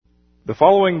The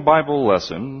following Bible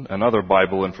lesson and other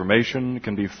Bible information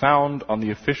can be found on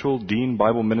the official Dean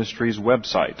Bible Ministries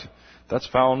website. That's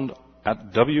found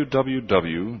at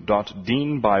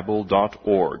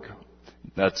www.deanbible.org.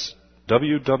 That's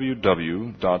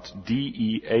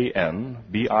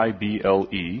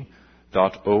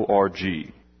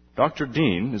www.deanbible.org. Dr.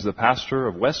 Dean is the pastor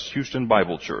of West Houston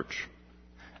Bible Church.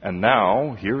 And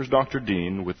now, here's Dr.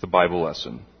 Dean with the Bible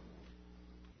lesson.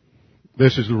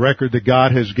 This is the record that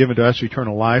God has given to us,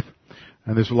 eternal life,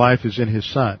 and this life is in His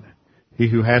Son. He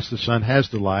who has the Son has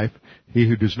the life. He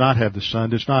who does not have the Son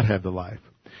does not have the life.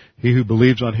 He who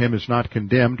believes on Him is not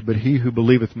condemned, but he who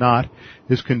believeth not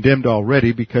is condemned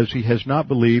already, because he has not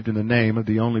believed in the name of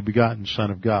the only begotten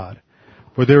Son of God.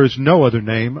 For there is no other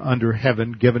name under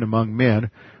heaven given among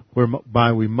men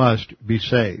whereby we must be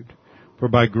saved. For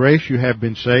by grace you have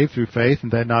been saved through faith,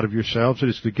 and that not of yourselves. It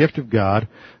is the gift of God,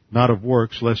 not of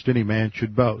works, lest any man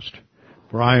should boast.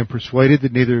 For I am persuaded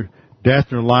that neither death,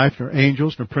 nor life, nor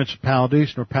angels, nor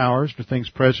principalities, nor powers, nor things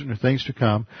present, nor things to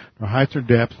come, nor height, nor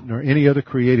depth, nor any other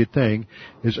created thing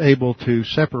is able to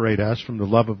separate us from the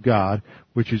love of God,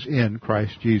 which is in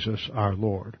Christ Jesus our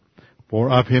Lord. For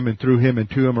of Him, and through Him, and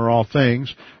to Him are all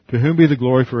things, to whom be the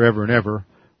glory forever and ever.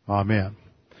 Amen.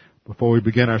 Before we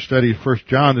begin our study of 1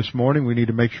 John this morning, we need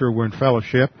to make sure we're in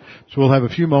fellowship. So we'll have a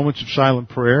few moments of silent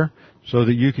prayer so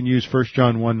that you can use 1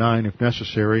 John 1:9 if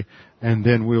necessary, and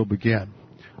then we'll begin.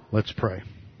 Let's pray.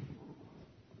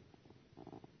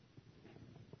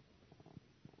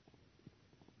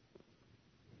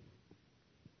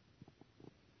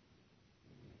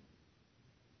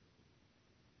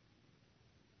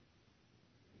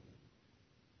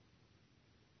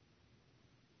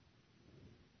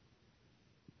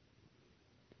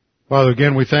 Father,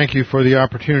 again, we thank You for the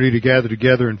opportunity to gather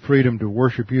together in freedom to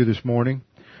worship You this morning.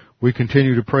 We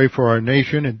continue to pray for our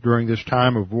nation, and during this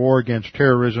time of war against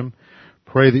terrorism,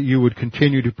 pray that You would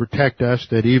continue to protect us,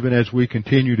 that even as we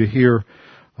continue to hear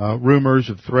rumors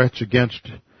of threats against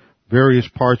various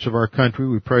parts of our country,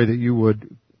 we pray that You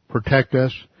would protect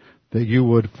us, that You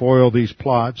would foil these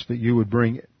plots, that You would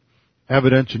bring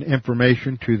evidence and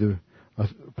information to the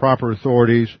proper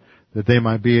authorities, that they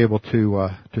might be able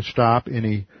to stop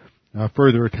any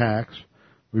further attacks.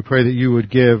 We pray that You would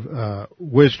give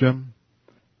wisdom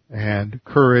and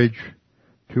courage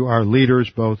to our leaders,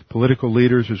 both political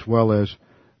leaders as well as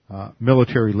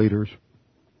military leaders.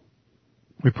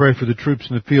 We pray for the troops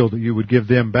in the field, that You would give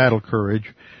them battle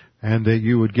courage, and that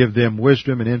You would give them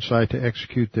wisdom and insight to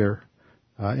execute their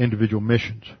individual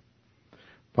missions.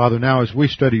 Father, now as we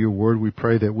study Your Word, we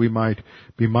pray that we might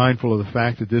be mindful of the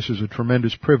fact that this is a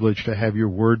tremendous privilege to have Your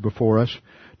Word before us,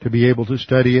 to be able to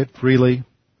study it freely,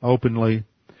 openly,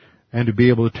 and to be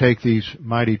able to take these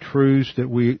mighty truths that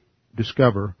we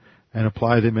discover and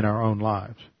apply them in our own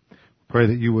lives. Pray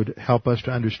that You would help us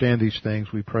to understand these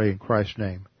things, we pray in Christ's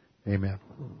name. Amen.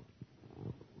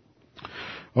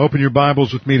 Open your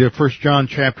Bibles with me to 1 John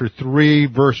chapter 3,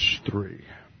 verse 3.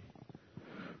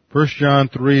 1 John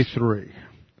 3:3.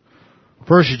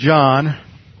 1 John,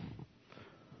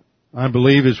 I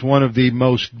believe, is one of the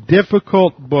most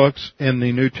difficult books in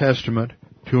the New Testament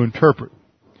to interpret.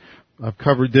 I've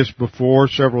covered this before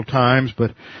several times,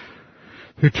 but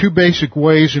there are two basic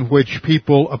ways in which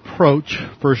people approach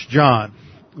 1 John.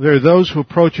 There are those who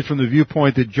approach it from the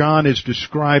viewpoint that John is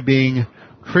describing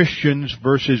Christians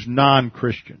versus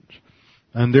non-Christians,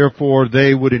 and therefore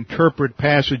they would interpret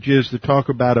passages that talk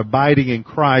about abiding in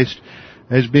Christ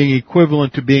as being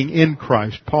equivalent to being in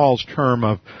Christ, Paul's term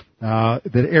of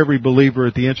that every believer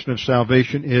at the instant of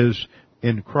salvation is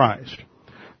in Christ.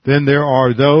 Then there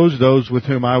are those with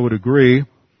whom I would agree,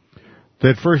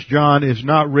 that 1 John is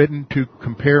not written to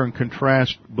compare and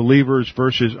contrast believers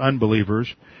versus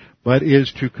unbelievers, but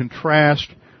is to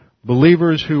contrast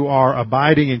believers who are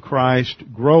abiding in Christ,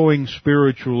 growing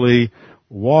spiritually,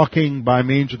 walking by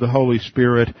means of the Holy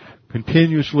Spirit,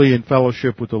 continuously in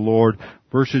fellowship with the Lord,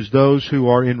 versus those who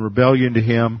are in rebellion to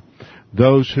Him,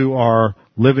 those who are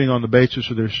living on the basis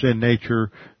of their sin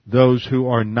nature, those who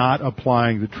are not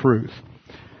applying the truth.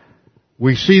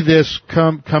 We see this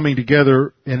coming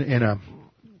together in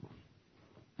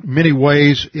many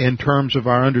ways in terms of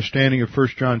our understanding of 1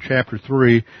 John chapter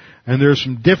 3, and there are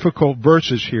some difficult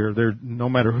verses here. No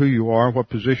matter who you are, what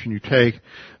position you take,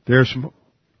 there are some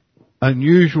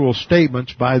unusual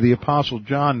statements by the Apostle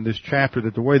John in this chapter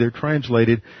that the way they're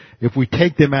translated, if we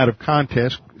take them out of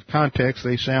context,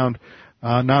 they sound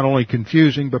not only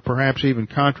confusing, but perhaps even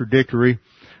contradictory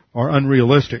or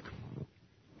unrealistic.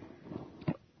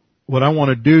 What I want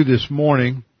to do this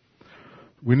morning,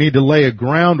 we need to lay a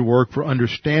groundwork for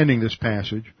understanding this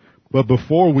passage. But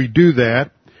before we do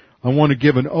that, I want to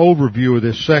give an overview of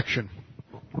this section.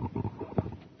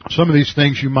 Some of these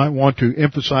things you might want to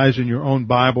emphasize in your own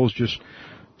Bibles, just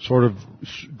sort of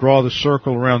draw the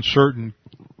circle around certain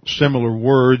similar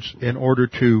words in order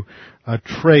to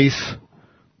trace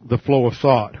the flow of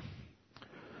thought.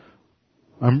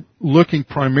 I'm looking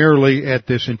primarily at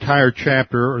this entire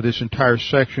chapter, or this entire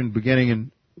section, beginning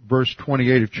in verse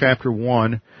 28 of chapter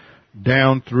 1,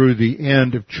 down through the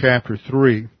end of chapter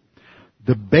 3.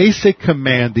 The basic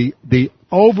command, the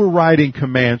overriding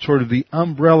command, sort of the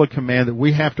umbrella command that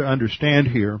we have to understand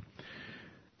here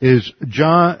is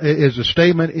a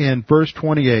statement in verse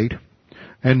 28,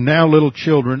 and now little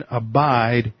children,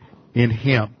 abide in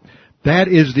Him. That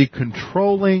is the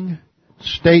controlling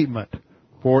statement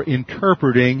for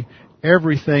interpreting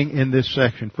everything in this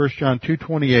section. 1 John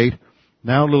 2:28,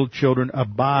 now little children,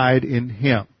 abide in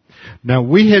Him. Now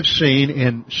we have seen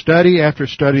in study after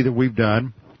study that we've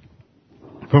done,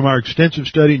 from our extensive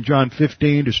study in John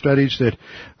 15 to studies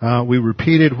that we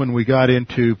repeated when we got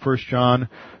into 1 John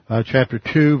chapter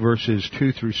 2, verses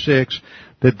 2 through 6,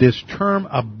 that this term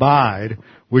abide,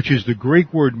 which is the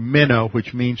Greek word meno,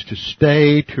 which means to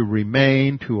stay, to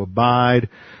remain, to abide,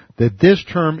 that this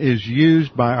term is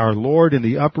used by our Lord in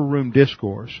the Upper Room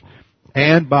Discourse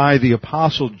and by the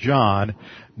Apostle John,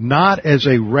 not as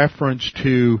a reference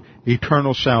to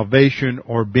eternal salvation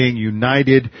or being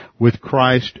united with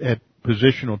Christ at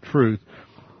positional truth,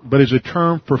 but as a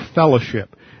term for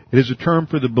fellowship. It is a term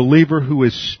for the believer who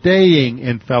is staying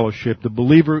in fellowship, the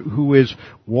believer who is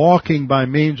walking by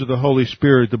means of the Holy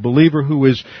Spirit, the believer who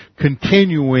is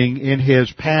continuing in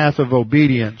his path of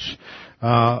obedience,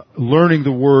 learning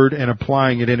the Word and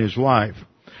applying it in his life.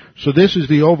 So this is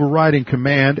the overriding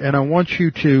command, and I want you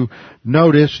to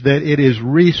notice that it is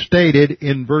restated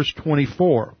in verse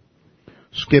 24.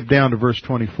 Skip down to verse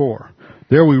 24.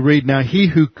 There we read, now he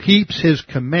who keeps his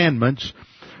commandments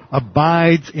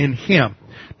abides in Him.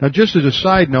 Now just as a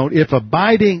side note, if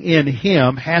abiding in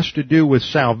Him has to do with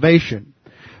salvation,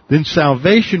 then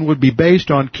salvation would be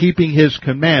based on keeping His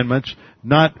commandments,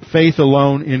 not faith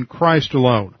alone in Christ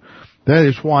alone. That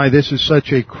is why this is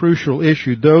such a crucial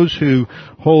issue. Those who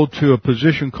hold to a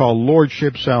position called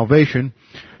lordship salvation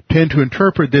tend to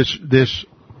interpret this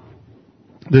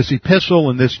epistle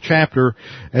and this chapter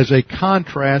as a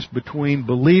contrast between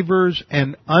believers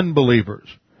and unbelievers.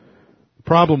 The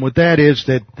problem with that is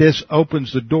that this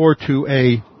opens the door to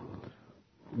a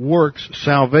works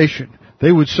salvation.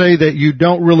 They would say that you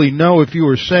don't really know if you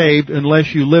are saved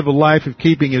unless you live a life of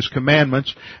keeping His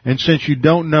commandments, and since you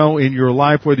don't know in your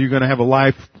life whether you're going to have a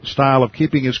lifestyle of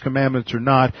keeping His commandments or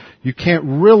not, you can't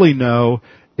really know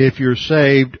if you're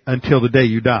saved until the day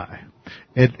you die.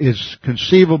 It is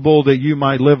conceivable that you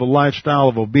might live a lifestyle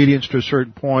of obedience to a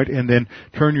certain point and then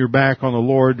turn your back on the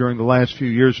Lord during the last few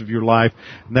years of your life,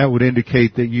 and that would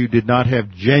indicate that you did not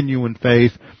have genuine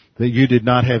faith, that you did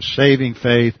not have saving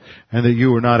faith, and that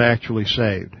you were not actually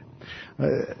saved.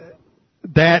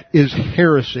 That is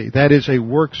heresy. That is a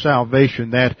work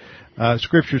salvation. That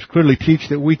Scriptures clearly teach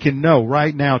that we can know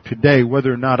right now, today,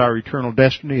 whether or not our eternal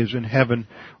destiny is in heaven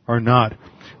or not.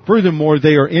 Furthermore,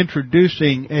 they are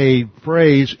introducing a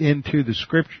phrase into the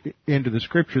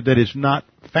Scripture that is not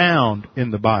found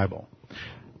in the Bible.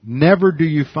 Never do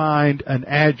you find an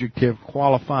adjective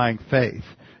qualifying faith.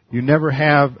 You never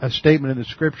have a statement in the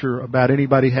Scripture about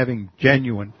anybody having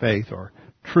genuine faith or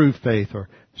true faith or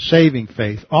saving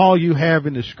faith. All you have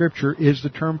in the Scripture is the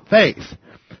term faith.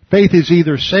 Faith is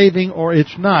either saving or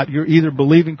it's not. You're either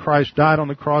believing Christ died on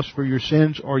the cross for your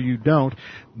sins or you don't.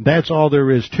 That's all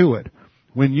there is to it.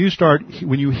 When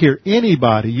you hear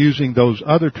anybody using those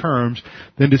other terms,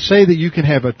 then to say that you can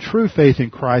have a true faith in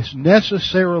Christ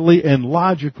necessarily and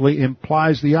logically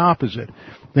implies the opposite.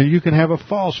 Then you can have a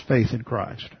false faith in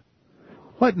Christ.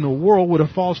 What in the world would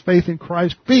a false faith in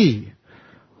Christ be?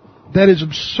 That is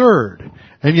absurd.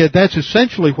 And yet that's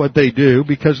essentially what they do,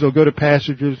 because they'll go to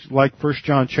passages like 1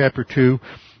 John chapter 2,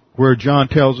 where John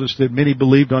tells us that many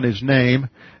believed on His name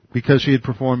because He had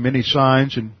performed many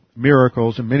signs and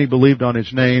miracles, and many believed on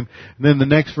His name. And then the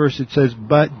next verse it says,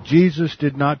 but Jesus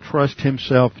did not trust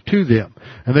Himself to them.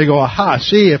 And they go, aha,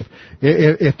 see,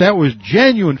 if that was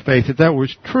genuine faith, if that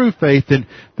was true faith,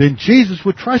 then Jesus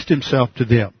would trust Himself to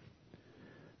them.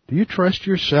 Do you trust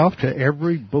yourself to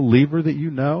every believer that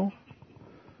you know?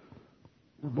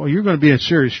 Well, you're going to be in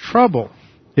serious trouble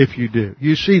if you do.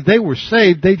 You see, they were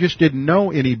saved, they just didn't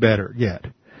know any better yet.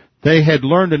 They had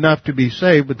learned enough to be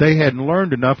saved, but they hadn't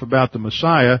learned enough about the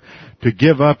Messiah to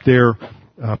give up their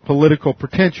political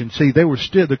pretension. See, they were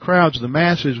still, the crowds, the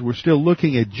masses were still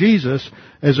looking at Jesus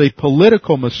as a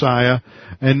political Messiah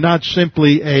and not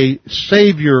simply a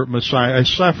Savior Messiah, a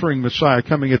suffering Messiah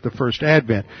coming at the first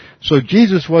advent. So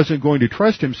Jesus wasn't going to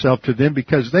trust himself to them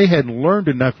because they hadn't learned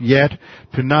enough yet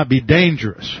to not be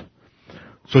dangerous.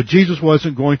 So Jesus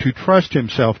wasn't going to trust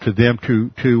himself to them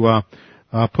to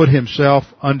put himself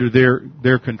under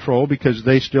their control because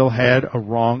they still had a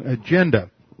wrong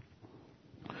agenda.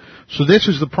 So this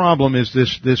is the problem, is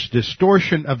this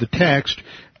distortion of the text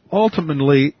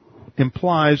ultimately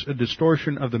implies a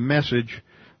distortion of the message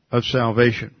of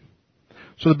salvation.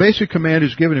 So the basic command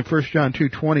is given in 1 John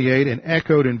 2:28 and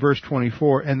echoed in verse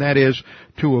 24, and that is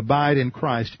to abide in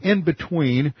Christ. In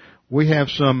between, we have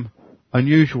some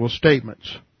unusual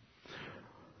statements.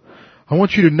 I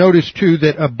want you to notice too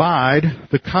that abide,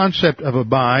 the concept of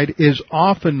abide, is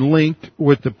often linked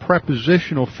with the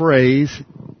prepositional phrase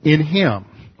in Him.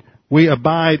 We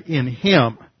abide in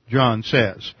Him, John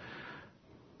says.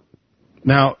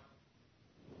 Now,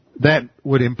 that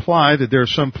would imply that there are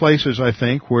some places, I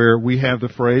think, where we have the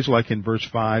phrase, like in verse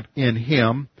 5, in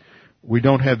Him. We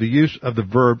don't have the use of the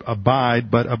verb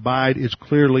abide, but abide is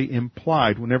clearly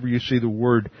implied. Whenever you see the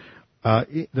word,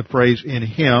 the phrase in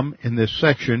Him in this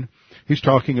section, he's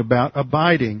talking about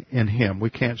abiding in Him. We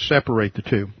can't separate the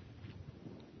two.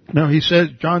 Now,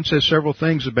 John says several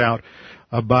things about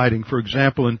abiding. For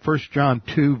example, in 1 John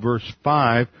 2 verse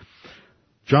 5,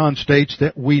 John states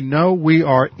that we know we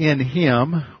are in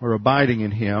Him, or abiding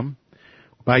in Him,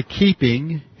 by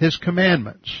keeping His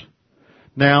commandments.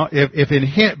 Now, if in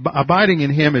Him, abiding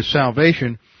in Him is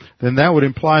salvation, then that would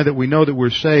imply that we know that we're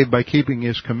saved by keeping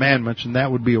His commandments, and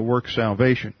that would be a work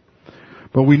salvation.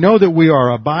 But we know that we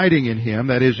are abiding in Him,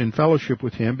 that is, in fellowship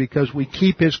with Him, because we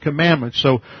keep His commandments.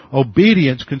 So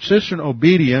obedience, consistent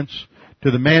obedience to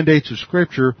the mandates of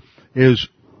Scripture is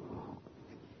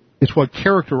what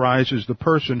characterizes the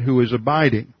person who is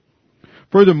abiding.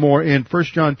 Furthermore, in 1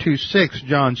 John 2:6,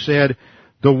 John said,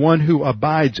 the one who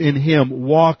abides in Him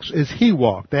walks as He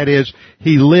walked. That is,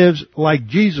 he lives like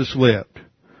Jesus lived.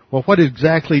 Well, what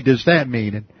exactly does that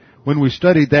mean? And when we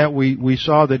studied that, we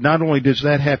saw that not only does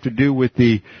that have to do with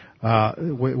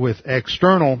with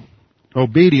external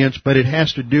obedience, but it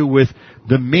has to do with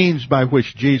the means by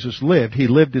which Jesus lived. He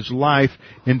lived His life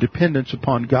in dependence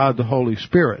upon God the Holy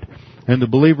Spirit. And the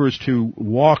believer is to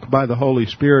walk by the Holy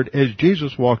Spirit as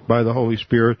Jesus walked by the Holy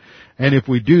Spirit. And if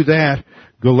we do that,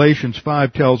 Galatians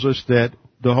 5 tells us that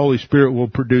the Holy Spirit will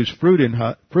produce fruit in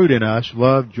us,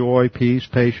 love, joy, peace,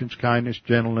 patience, kindness,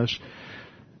 gentleness.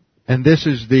 And this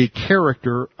is the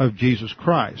character of Jesus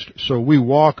Christ. So we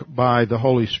walk by the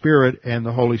Holy Spirit, and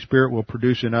the Holy Spirit will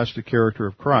produce in us the character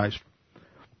of Christ.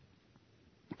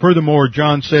 Furthermore,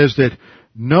 John says that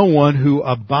no one who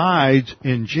abides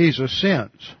in Jesus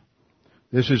sins.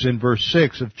 This is in verse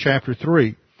 6 of chapter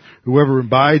 3. Whoever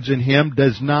abides in Him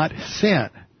does not sin.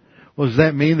 Well, does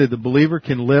that mean that the believer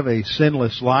can live a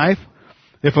sinless life?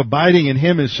 If abiding in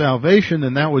Him is salvation,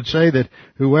 then that would say that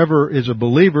whoever is a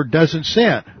believer doesn't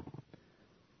sin.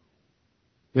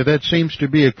 Yeah, that seems to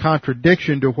be a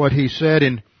contradiction to what he said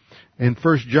in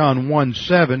 1 John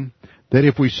 1:7, that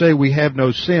if we say we have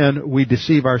no sin, we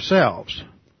deceive ourselves.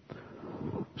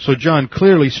 So John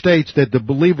clearly states that the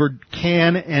believer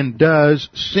can and does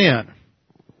sin.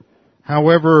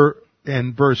 However,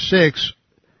 in verse 6,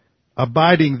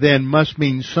 abiding then must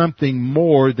mean something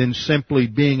more than simply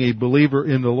being a believer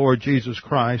in the Lord Jesus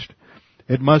Christ.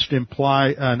 It must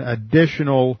imply an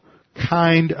additional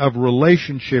kind of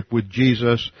relationship with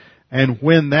Jesus, and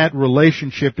when that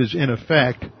relationship is in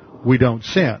effect, we don't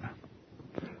sin.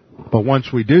 But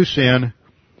once we do sin,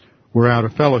 we're out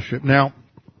of fellowship. Now,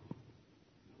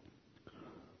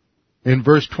 in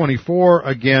verse 24,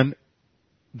 again,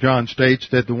 John states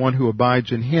that the one who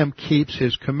abides in Him keeps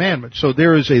His commandments. So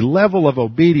there is a level of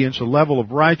obedience, a level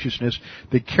of righteousness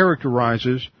that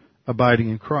characterizes abiding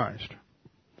in Christ.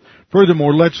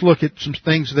 Furthermore, let's look at some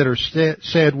things that are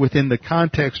said within the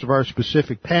context of our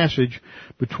specific passage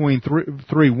between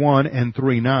 3:1 and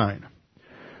 3:9.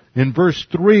 In verse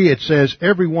 3 it says,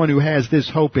 everyone who has this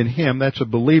hope in Him, that's a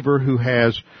believer who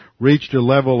has reached a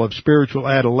level of spiritual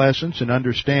adolescence and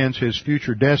understands his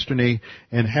future destiny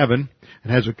in heaven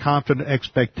and has a confident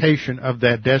expectation of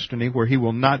that destiny where he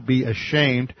will not be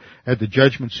ashamed at the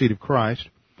judgment seat of Christ.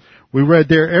 We read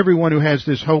there, everyone who has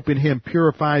this hope in Him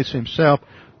purifies himself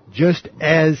just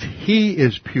as He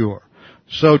is pure.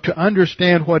 So to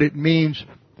understand what it means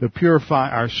to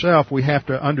purify ourselves, we have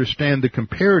to understand the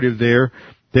comparative there,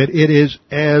 that it is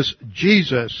as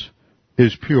Jesus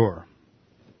is pure.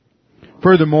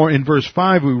 Furthermore, in verse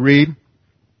 5 we read,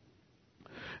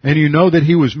 And you know that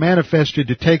He was manifested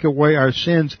to take away our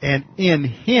sins, and in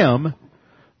Him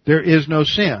there is no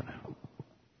sin.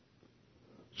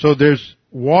 So there's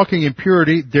walking in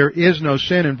purity, there is no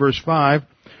sin in verse 5.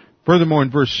 Furthermore,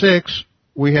 in verse 6,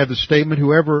 we have the statement,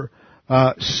 whoever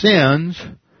sins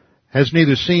has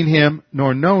neither seen Him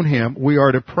nor known Him. We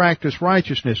are to practice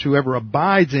righteousness. Whoever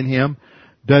abides in Him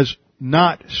does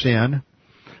not sin.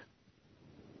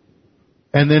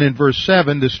 And then in verse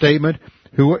 7, the statement,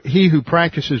 he who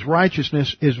practices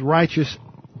righteousness is righteous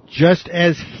just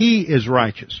as He is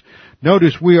righteous.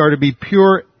 Notice we are to be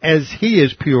pure as He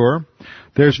is pure.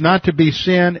 There's not to be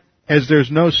sin as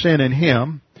there's no sin in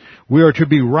Him. We are to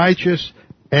be righteous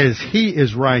as He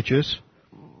is righteous.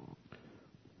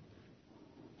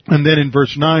 And then in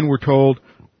verse 9 we're told,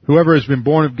 whoever has been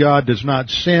born of God does not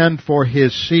sin, for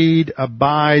his seed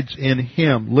abides in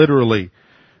Him. Literally,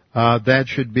 that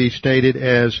should be stated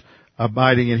as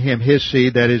abiding in Him. His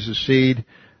seed, that is the seed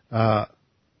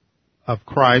of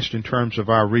Christ in terms of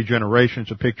our regeneration.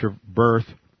 It's a picture of birth,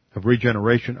 of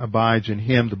regeneration, abides in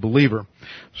Him, the believer.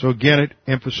 So again, it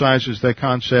emphasizes that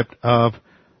concept of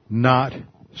not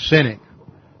sinning.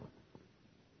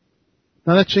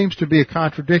 Now that seems to be a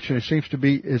contradiction. It seems to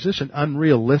be, is this an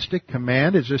unrealistic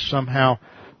command? Is this somehow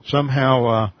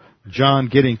John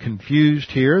getting confused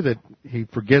here, that he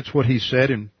forgets what he said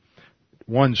in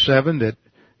 1:7, that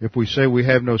if we say we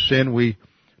have no sin, we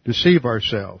deceive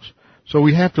ourselves. So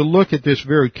we have to look at this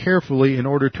very carefully in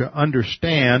order to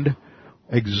understand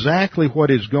exactly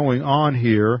what is going on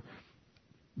here,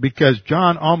 because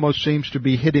John almost seems to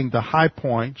be hitting the high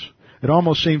points. It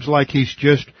almost seems like he's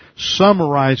just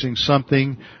summarizing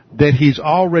something that he's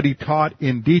already taught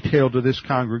in detail to this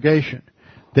congregation,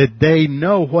 that they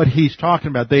know what he's talking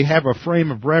about. They have a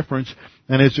frame of reference,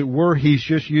 and as it were, he's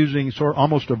just using sort of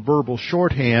almost a verbal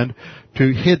shorthand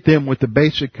to hit them with the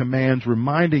basic commands,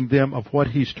 reminding them of what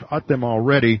he's taught them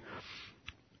already.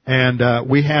 And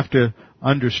we have to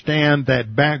understand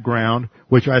that background,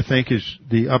 which I think is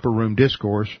the upper room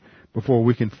discourse, before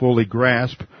we can fully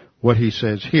grasp what he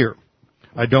says here.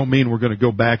 I don't mean we're going to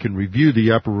go back and review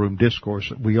the upper room discourse.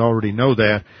 We already know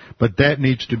that, but that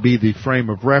needs to be the frame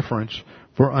of reference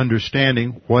for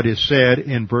understanding what is said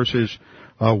in verses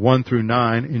 1 through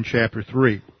 9 in chapter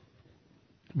 3.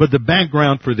 But the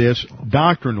background for this,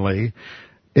 doctrinally,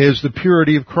 is the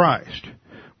purity of Christ.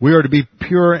 We are to be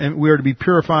pure, and we are to be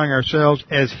purifying ourselves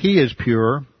as He is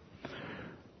pure.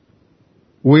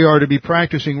 We are to be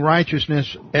practicing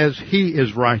righteousness as He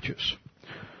is righteous.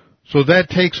 So that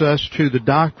takes us to the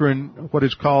doctrine, what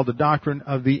is called the doctrine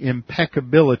of the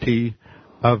impeccability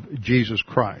of Jesus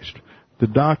Christ. The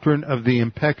doctrine of the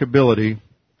impeccability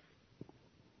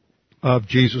of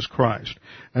Jesus Christ.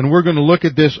 And we're going to look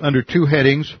at this under two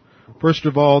headings. First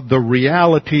of all, the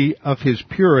reality of His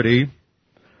purity,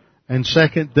 and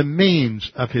second, the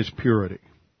means of His purity.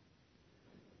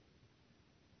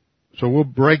 So we'll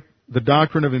break the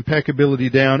doctrine of impeccability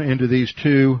down into these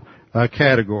two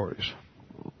categories.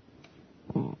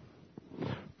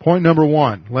 Point number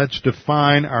one, let's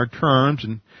define our terms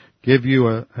and give you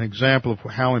an example of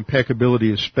how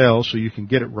impeccability is spelled so you can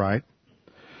get it right.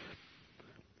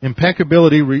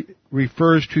 Impeccability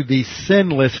refers to the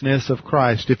sinlessness of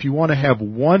Christ. If you want to have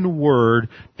one word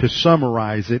to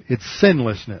summarize it, it's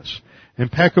sinlessness.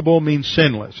 Impeccable means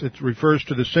sinless. It refers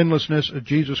to the sinlessness of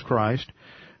Jesus Christ.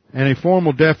 And a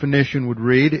formal definition would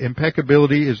read,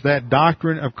 impeccability is that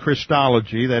doctrine of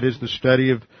Christology, that is the study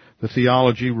of the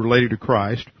theology related to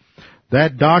Christ,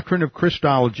 that doctrine of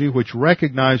Christology which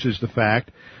recognizes the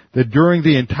fact that during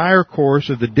the entire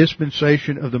course of the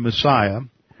dispensation of the Messiah,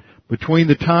 between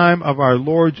the time of our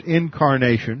Lord's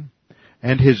incarnation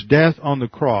and His death on the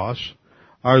cross,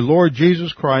 our Lord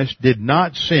Jesus Christ did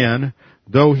not sin,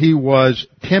 though He was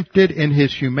tempted in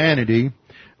His humanity,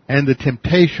 and the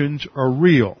temptations are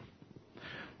real.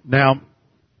 Now,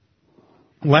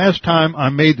 last time I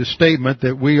made the statement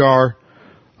that we are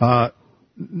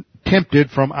tempted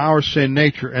from our sin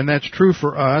nature, and that's true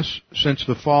for us since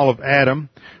the fall of Adam.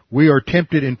 We are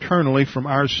tempted internally from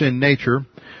our sin nature,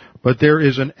 but there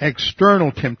is an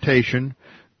external temptation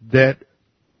that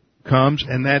comes,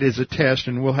 and that is a test,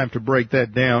 and we'll have to break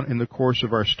that down in the course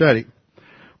of our study.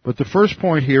 But the first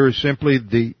point here is simply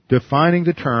defining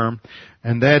the term,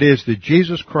 and that is that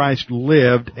Jesus Christ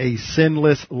lived a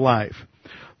sinless life.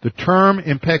 The term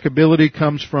impeccability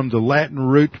comes from the Latin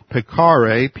root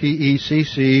peccare,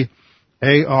 P-E-C-C-A-R-E,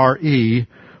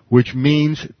 which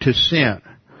means to sin.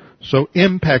 So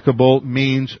impeccable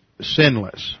means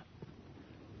sinless.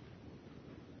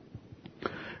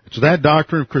 It's that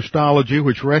doctrine of Christology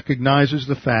which recognizes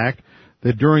the fact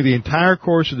that during the entire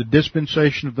course of the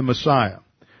dispensation of the Messiah,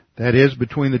 that is,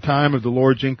 between the time of the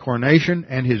Lord's incarnation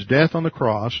and His death on the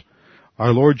cross,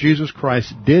 our Lord Jesus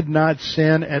Christ did not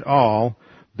sin at all,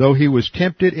 though He was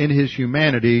tempted in His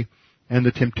humanity, and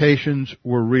the temptations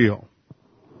were real.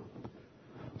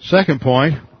 Second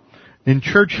point, in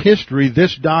church history,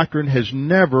 this doctrine has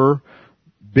never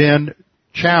been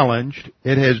challenged.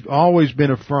 It has always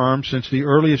been affirmed since the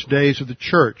earliest days of the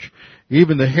church.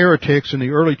 Even the heretics in the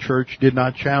early church did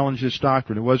not challenge this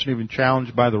doctrine. It wasn't even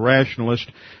challenged by the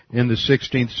rationalists in the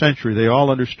 16th century. They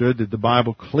all understood that the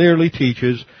Bible clearly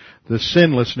teaches the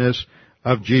sinlessness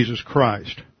of Jesus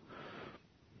Christ.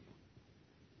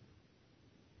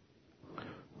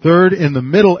 Third, in the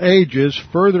Middle Ages,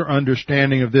 further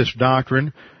understanding of this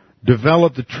doctrine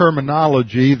developed the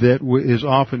terminology that is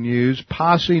often used,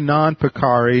 posse non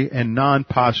peccari and non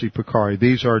posse peccari.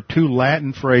 These are two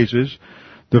Latin phrases.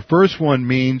 The first one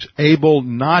means able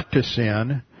not to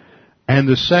sin, and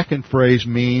the second phrase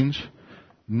means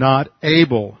not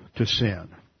able to sin.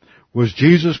 Was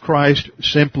Jesus Christ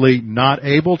simply not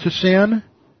able to sin,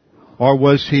 or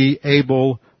was He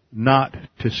able not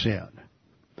to sin?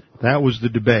 That was the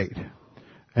debate.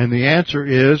 And the answer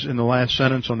is, in the last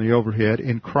sentence on the overhead,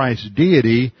 in Christ's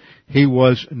deity, He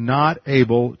was not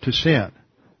able to sin.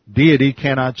 Deity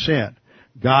cannot sin.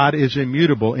 God is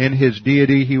immutable. In His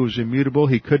deity, He was immutable.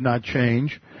 He could not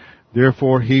change.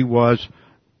 Therefore, He was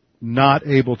not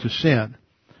able to sin.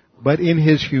 But in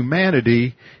His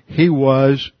humanity, He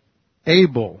was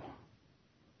able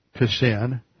to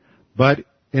sin. But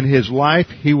in His life,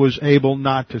 He was able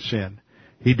not to sin.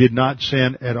 He did not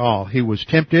sin at all. He was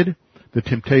tempted. The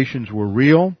temptations were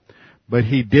real, but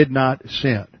He did not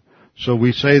sin. So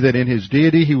we say that in His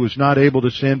deity He was not able to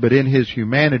sin, but in His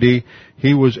humanity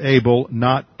He was able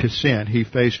not to sin. He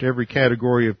faced every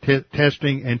category of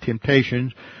testing and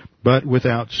temptations, but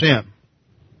without sin.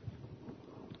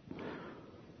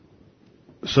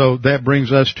 So that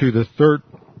brings us to the third,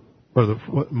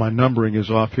 my numbering is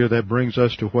off here, that brings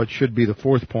us to what should be the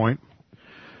fourth point.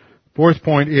 Fourth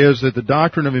point is that the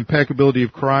doctrine of impeccability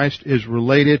of Christ is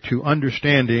related to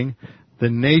understanding the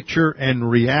nature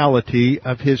and reality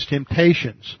of His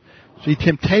temptations. See,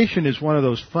 temptation is one of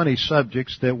those funny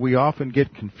subjects that we often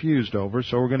get confused over,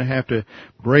 so we're going to have to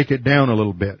break it down a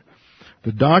little bit.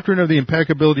 The doctrine of the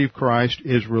impeccability of Christ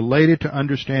is related to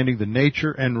understanding the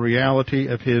nature and reality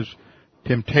of His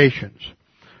temptations.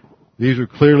 These are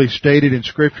clearly stated in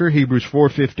Scripture. Hebrews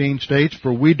 4:15 states,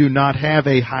 "For we do not have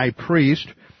a high priest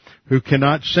who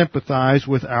cannot sympathize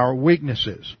with our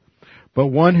weaknesses, but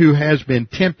one who has been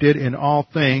tempted in all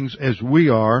things as we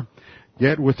are,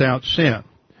 yet without sin."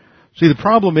 See, the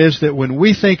problem is that when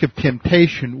we think of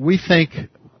temptation, we think,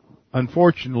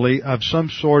 unfortunately, of some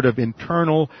sort of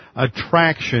internal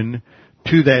attraction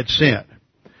to that sin.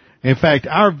 In fact,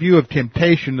 our view of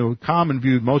temptation, the common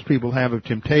view most people have of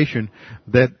temptation,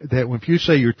 that if you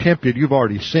say you're tempted, you've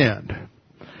already sinned.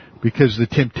 Because the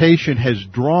temptation has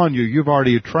drawn you, you've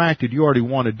already attracted, you already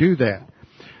want to do that.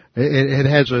 It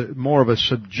has more of a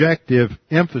subjective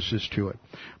emphasis to it.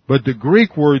 But the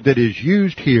Greek word that is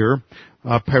used here,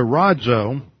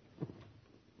 peirazo,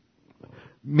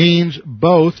 means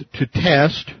both to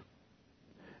test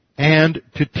and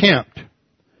to tempt.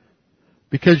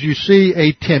 Because you see,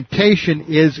 a temptation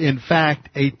is in fact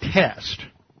a test.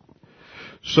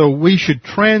 So we should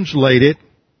translate it,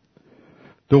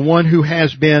 the one who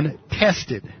has been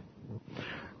tested.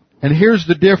 And here's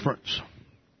the difference.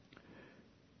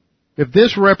 If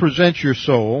this represents your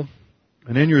soul,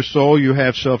 and in your soul you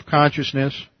have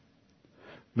self-consciousness,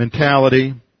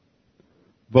 mentality,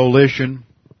 volition,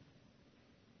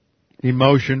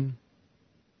 emotion,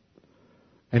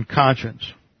 and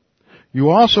conscience, you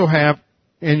also have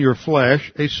in your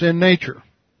flesh a sin nature.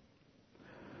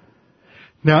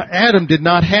 Now, Adam did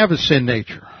not have a sin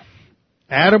nature.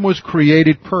 Adam was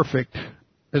created perfect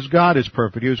as God is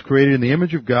perfect. He was created in the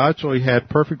image of God, so he had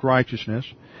perfect righteousness,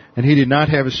 and he did not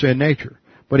have a sin nature.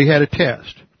 But he had a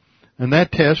test. And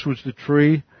that test was the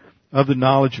tree of the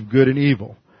knowledge of good and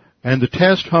evil. And the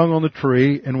test hung on the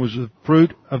tree and was the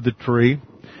fruit of the tree,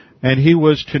 and he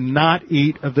was to not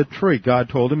eat of the tree. God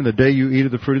told him, "In the day you eat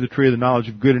of the fruit of the tree of the knowledge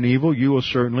of good and evil, you will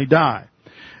certainly die."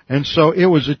 And so it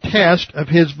was a test of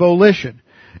his volition.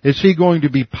 Is he going to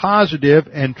be positive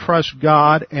and trust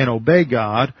God and obey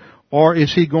God, or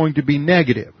is he going to be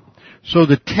negative? So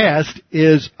the test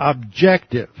is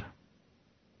objective.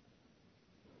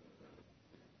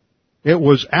 It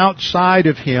was outside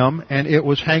of him, and it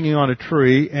was hanging on a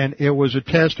tree, and it was a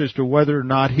test as to whether or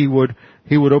not he would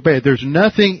obey. There's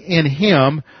nothing in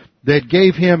him that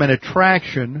gave him an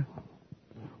attraction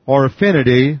or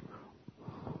affinity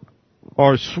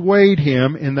or swayed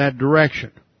him in that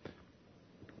direction.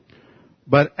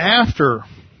 But after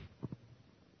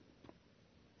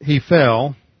he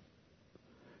fell,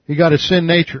 he got a sin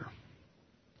nature.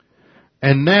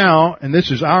 And now, and this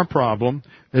is our problem,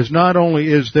 is not only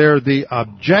is there the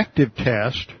objective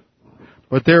test,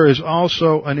 but there is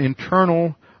also an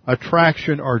internal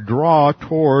attraction or draw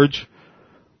towards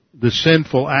the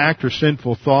sinful act or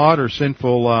sinful thought or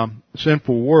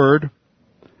sinful word.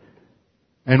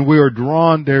 And we are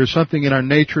drawn, there's something in our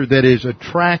nature that is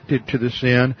attracted to the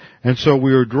sin, and so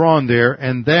we are drawn there,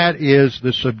 and that is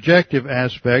the subjective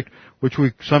aspect, which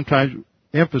we sometimes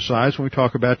emphasize when we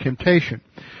talk about temptation.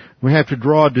 We have to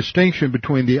draw a distinction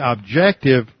between the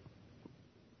objective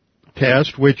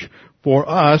test, which for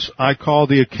us I call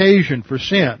the occasion for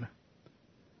sin.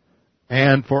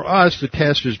 And for us, the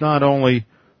test is not only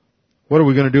what are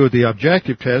we going to do with the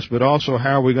objective test, but also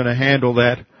how are we going to handle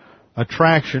that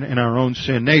attraction in our own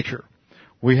sin nature.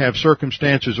 We have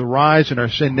circumstances arise and our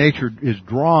sin nature is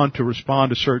drawn to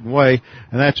respond a certain way,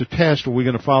 and that's a test. Are we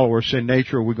going to follow our sin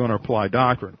nature, or are we going to apply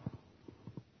doctrine?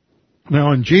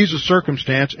 Now, in Jesus'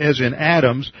 circumstance, as in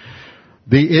Adam's,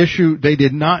 the issue,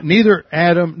 neither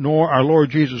Adam nor our Lord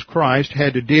Jesus Christ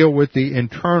had to deal with the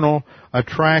internal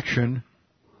attraction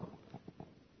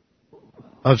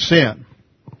of sin.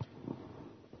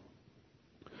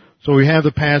 So we have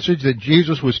the passage that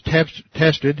Jesus was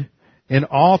tested in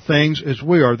all things as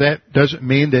we are. That doesn't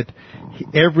mean that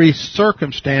every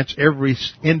circumstance, every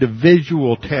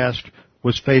individual test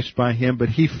was faced by him, but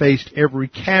he faced every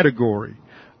category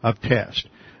of test,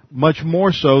 much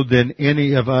more so than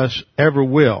any of us ever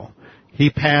will. He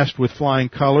passed with flying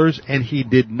colors, and he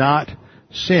did not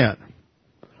sin.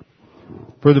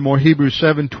 Furthermore, Hebrews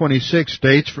 7:26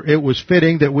 states, "For it was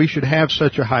fitting that we should have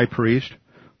such a high priest,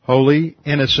 holy,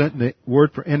 innocent." The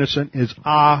word for innocent is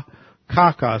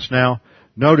akakos. Now,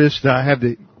 notice that I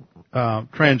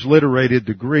have transliterated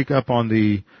the Greek up on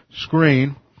the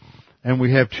screen, and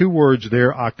we have two words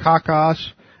there,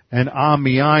 akakos and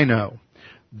amiino.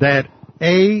 That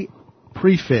a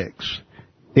prefix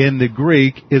in the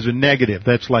Greek is a negative.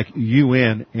 That's like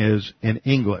un is in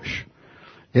English.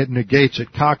 It negates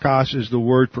it. Kakos is the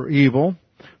word for evil.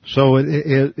 So it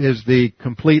is the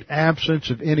complete absence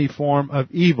of any form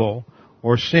of evil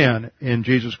or sin in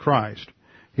Jesus Christ.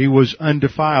 He was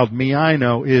undefiled.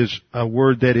 Miaino is a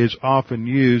word that is often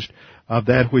used of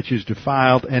that which is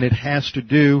defiled, and it has to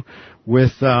do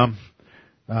with the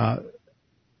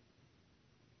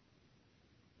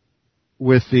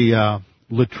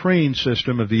latrine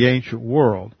system of the ancient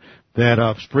world.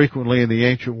 That frequently in the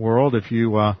ancient world, if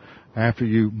you after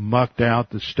you mucked out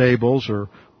the stables or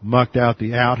mucked out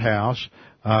the outhouse,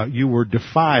 you were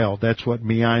defiled. That's what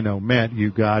miaino meant. You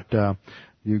got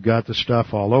the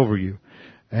stuff all over you,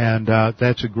 and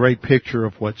that's a great picture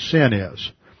of what sin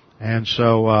is. And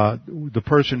so the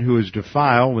person who is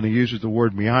defiled, when he uses the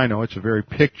word miaino, it's a very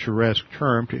picturesque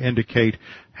term to indicate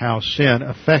how sin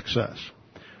affects us.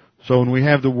 So when we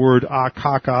have the word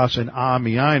akakos and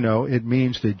amiaino, it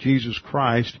means that Jesus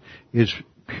Christ is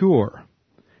pure.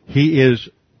 He is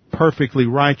perfectly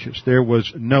righteous. There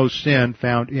was no sin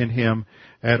found in him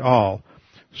at all.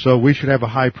 So we should have a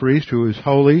high priest who is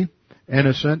holy,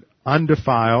 innocent,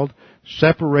 undefiled,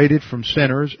 separated from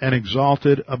sinners, and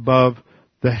exalted above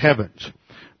the heavens.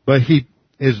 But he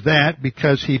is that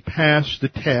because he passed the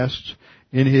tests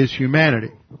in his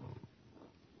humanity.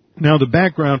 Now the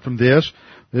background from this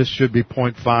should be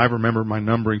point 5. Remember, my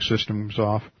numbering system was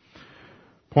off.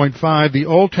 Point 5, the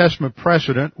Old Testament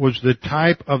precedent was the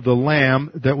type of the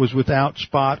lamb that was without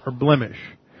spot or blemish.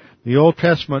 The Old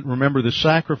Testament, remember, the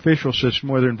sacrificial system,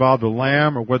 whether it involved a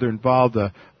lamb or whether it involved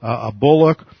a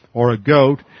bullock or a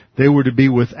goat, they were to be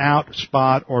without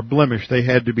spot or blemish. They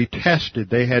had to be tested.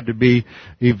 They had to be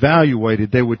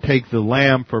evaluated. They would take the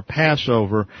lamb for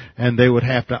Passover, and they would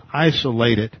have to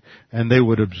isolate it, and they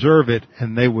would observe it,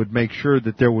 and they would make sure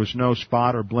that there was no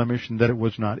spot or blemish and that it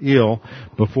was not ill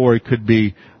before it could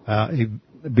be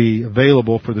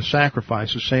available for the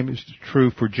sacrifice. The same is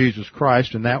true for Jesus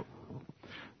Christ, and that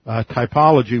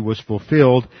typology was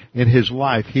fulfilled in his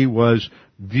life. He was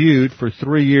viewed for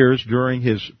 3 years during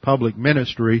his public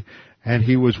ministry, and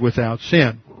he was without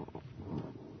sin.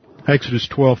 Exodus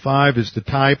 12:5 is the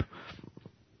type.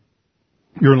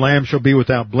 Your lamb shall be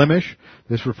without blemish.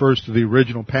 This refers to the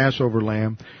original Passover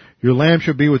lamb. Your lamb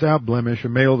shall be without blemish. A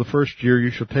male of the first year, you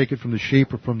shall take it from the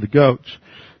sheep or from the goats.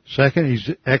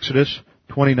 Second, Exodus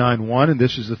 29:1, and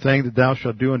this is the thing that thou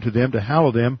shalt do unto them to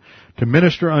hallow them, to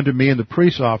minister unto me in the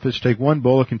priest's office. Take 1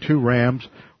 bullock and 2 rams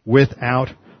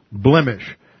without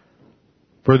blemish.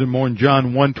 Furthermore, in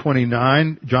John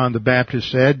 1:29, John the Baptist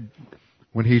said,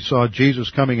 when he saw Jesus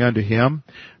coming unto him,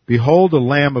 "Behold the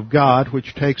Lamb of God,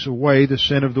 which takes away the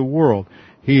sin of the world."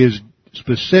 He is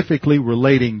specifically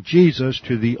relating Jesus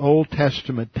to the Old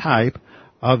Testament type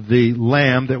of the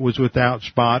lamb that was without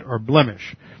spot or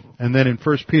blemish. And then in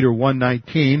 1 Peter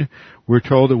 1:19, we're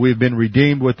told that we've been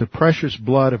redeemed with the precious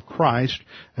blood of Christ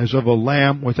as of a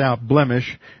lamb without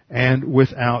blemish and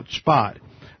without spot.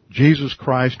 Jesus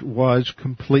Christ was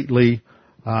completely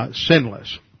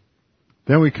sinless.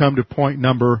 Then we come to point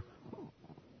number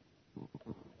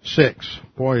 6.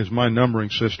 Boy, is my numbering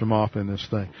system off in this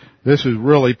thing. This is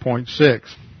really point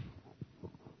 6.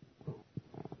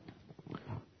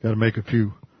 Got to make a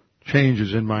few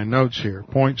changes in my notes here.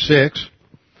 Point 6,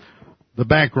 the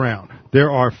background. There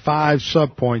are 5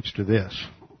 subpoints to this.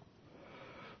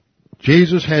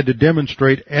 Jesus had to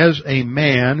demonstrate as a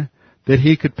man that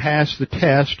he could pass the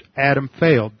test. Adam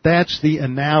failed. That's the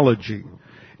analogy.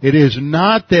 It is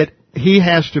not that he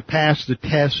has to pass the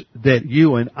test that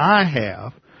you and I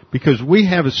have, because we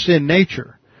have a sin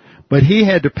nature. But he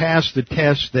had to pass the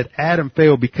test that Adam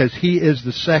failed because he is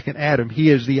the second Adam. He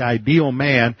is the ideal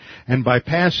man. And by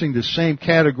passing the same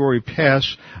category of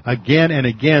tests again and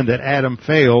again that Adam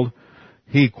failed,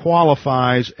 he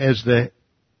qualifies as the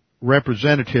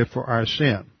representative for our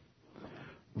sin.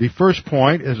 The first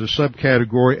point is a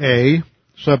subcategory A,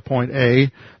 subpoint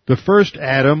A. The first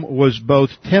Adam was both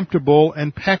temptable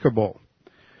and peccable.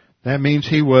 That means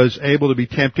he was able to be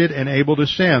tempted and able to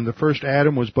sin. The first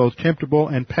Adam was both temptable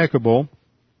and peccable.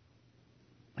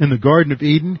 In the Garden of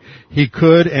Eden, he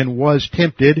could and was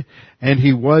tempted, and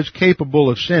he was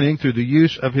capable of sinning through the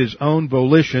use of his own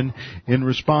volition in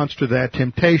response to that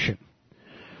temptation.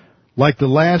 Like the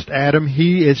last Adam,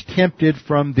 he is tempted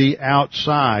from the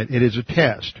outside. It is a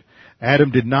test. Adam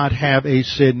did not have a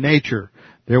sin nature.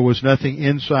 There was nothing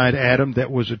inside Adam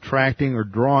that was attracting or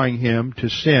drawing him to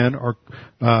sin or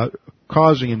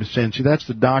causing him to sin. See, that's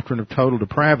the doctrine of total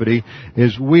depravity,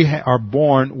 is we are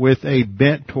born with a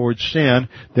bent towards sin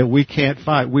that we can't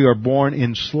fight. We are born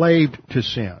enslaved to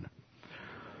sin.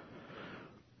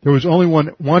 There was only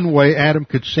one way Adam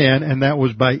could sin, and that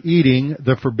was by eating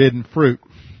the forbidden fruit.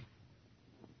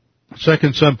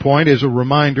 Second subpoint is a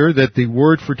reminder that the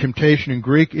word for temptation in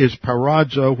Greek is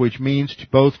paradzo, which means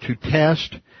both to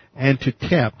test and to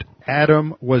tempt.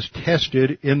 Adam was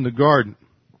tested in the garden.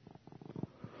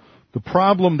 The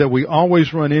problem that we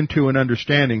always run into in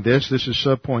understanding this is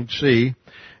subpoint C,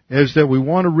 is that we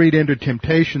want to read into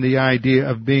temptation the idea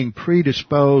of being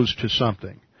predisposed to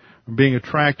something, being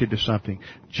attracted to something.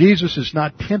 Jesus is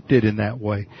not tempted in that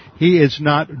way. He is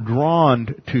not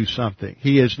drawn to something.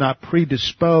 He is not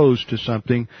predisposed to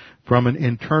something from an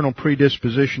internal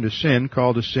predisposition to sin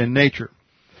called a sin nature.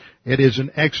 It is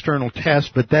an external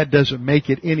test, but that doesn't make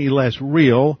it any less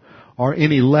real or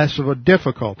any less of a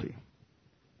difficulty.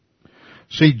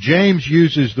 See, James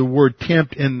uses the word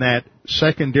tempt in that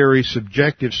secondary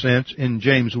subjective sense in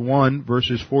James 1,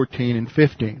 verses 14 and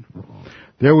 15.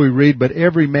 There we read, "But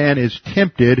every man is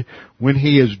tempted when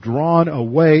he is drawn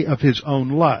away of his own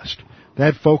lust."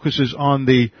 That focuses on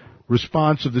the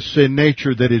response of the sin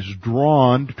nature that is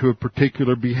drawn to a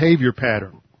particular behavior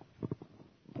pattern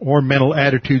or mental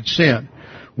attitude sin.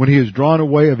 When he is drawn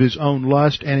away of his own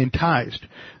lust and enticed.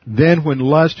 Then when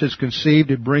lust has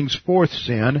conceived, it brings forth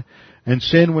sin, and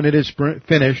sin, when it is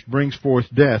finished, brings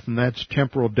forth death, and that's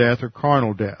temporal death or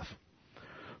carnal death.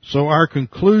 So our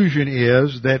conclusion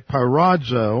is that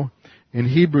paradzo in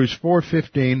Hebrews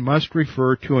 4:15 must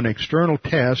refer to an external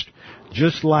test,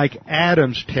 just like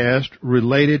Adam's test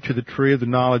related to the tree of the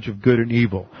knowledge of good and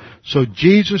evil. So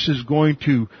Jesus is going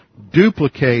to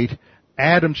duplicate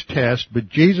Adam's test, but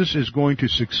Jesus is going to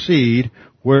succeed,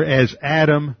 whereas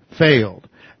Adam failed.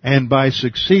 And by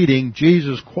succeeding,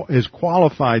 Jesus is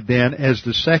qualified then as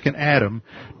the second Adam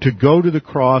to go to the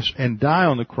cross and die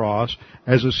on the cross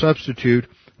as a substitute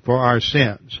for our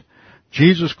sins.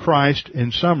 Jesus Christ,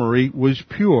 in summary, was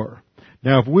pure.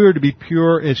 Now, if we are to be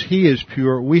pure as He is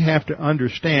pure, we have to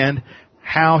understand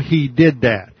how He did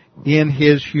that in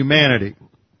His humanity.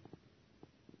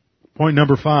 Point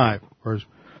number 5, or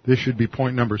this should be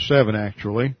point number 7,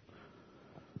 actually.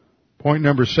 Point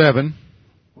number 7,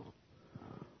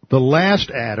 the last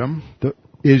Adam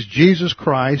is Jesus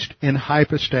Christ in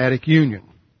hypostatic union.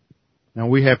 Now,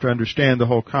 we have to understand the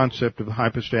whole concept of the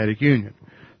hypostatic union.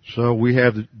 So we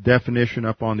have the definition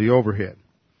up on the overhead.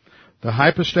 The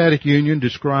hypostatic union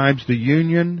describes the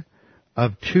union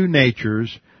of two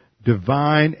natures,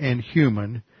 divine and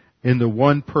human, in the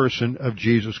one person of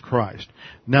Jesus Christ.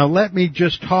 Now let me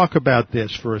just talk about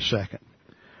this for a second.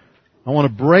 I want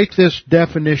to break this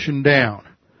definition down.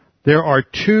 There are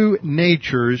two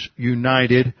natures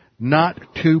united, not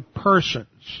two persons.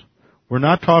 We're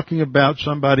not talking about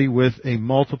somebody with a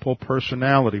multiple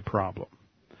personality problem.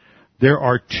 There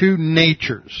are two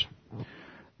natures.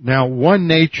 Now, one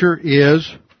nature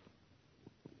is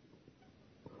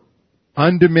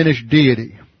undiminished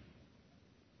deity.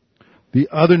 The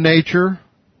other nature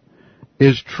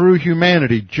is true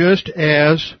humanity, just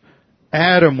as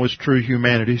Adam was true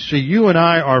humanity. See, you and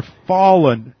I are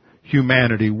fallen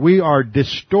humanity. We are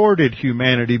distorted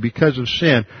humanity because of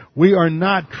sin. We are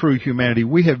not true humanity.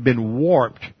 We have been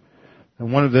warped.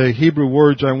 And one of the Hebrew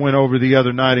words I went over the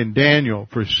other night in Daniel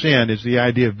for sin is the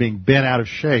idea of being bent out of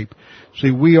shape.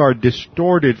 See, we are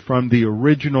distorted from the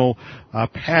original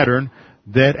pattern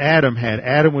that Adam had.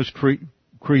 Adam was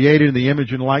created in the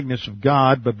image and likeness of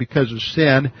God, but because of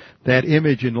sin, that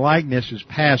image and likeness is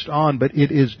passed on, but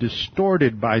it is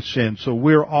distorted by sin, so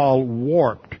we're all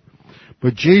warped.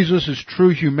 But Jesus is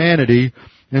true humanity,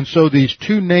 and so these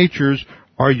two natures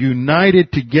are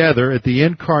united together at the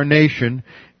incarnation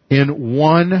in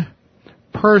one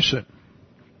person.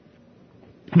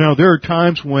 Now, there are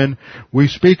times when we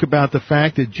speak about the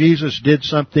fact that Jesus did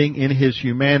something in His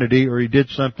humanity or He did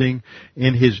something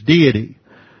in His deity.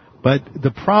 But the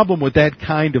problem with that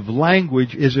kind of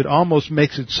language is it almost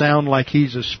makes it sound like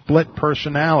He's a split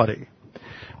personality.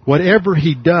 Whatever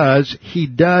He does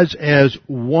as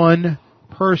one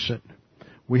person.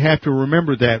 We have to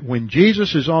remember that when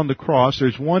Jesus is on the cross,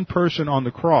 there's one person on the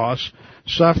cross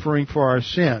suffering for our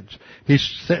sins.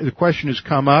 The question has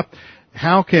come up,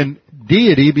 how can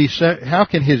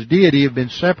His deity have been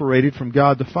separated from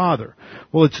God the Father?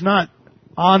 Well, it's not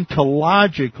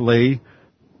ontologically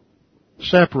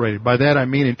separated. By that I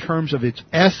mean in terms of its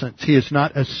essence. He is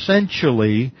not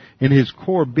essentially, in His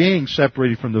core being,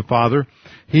 separated from the Father.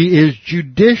 He is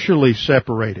judicially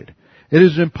separated. It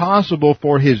is impossible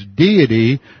for His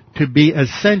deity to be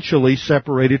essentially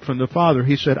separated from the Father.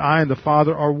 He said, I and the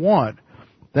Father are one.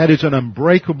 That is an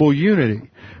unbreakable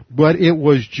unity. But it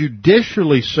was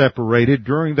judicially separated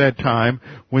during that time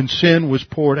when sin was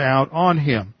poured out on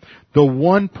Him. The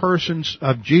one person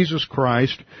of Jesus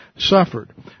Christ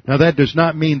suffered. Now that does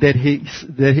not mean that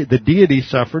the deity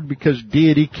suffered, because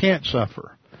deity can't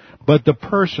suffer. But the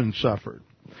person suffered.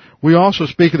 We also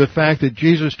speak of the fact that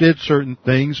Jesus did certain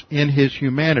things in His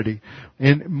humanity.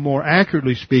 And more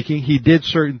accurately speaking, He did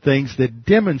certain things that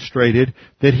demonstrated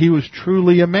that He was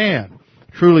truly a man,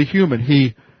 truly human.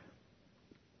 He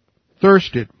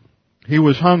thirsted. He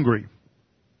was hungry.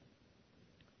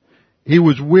 He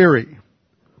was weary.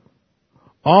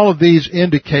 All of these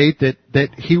indicate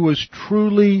that He was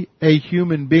truly a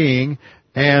human being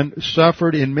and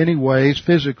suffered in many ways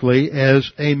physically as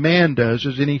a man does,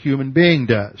 as any human being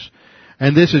does.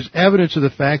 And this is evidence of the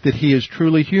fact that He is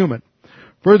truly human.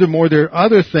 Furthermore, there are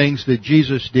other things that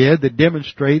Jesus did that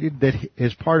demonstrated that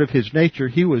as part of His nature,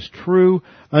 He was true,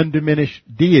 undiminished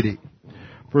deity.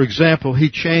 For example,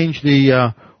 He changed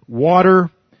the water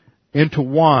into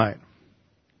wine.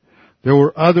 There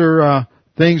were other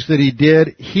things that He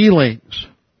did, healings,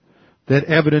 that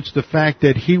evidence the fact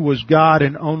that He was God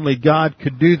and only God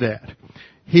could do that.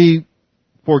 He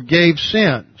forgave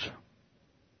sins.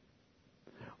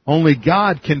 Only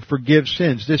God can forgive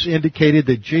sins. This indicated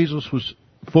that Jesus was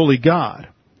fully God.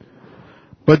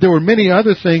 But there were many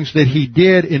other things that He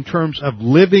did in terms of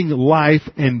living life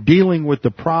and dealing with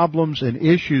the problems and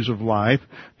issues of life,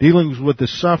 dealing with the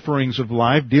sufferings of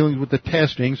life, dealing with the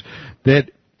testings,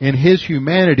 that in His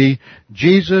humanity,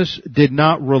 Jesus did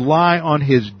not rely on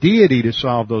His deity to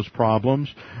solve those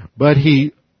problems, but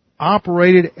He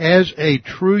operated as a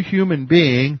true human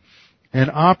being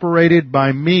and operated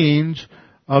by means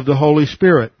of the Holy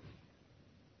Spirit.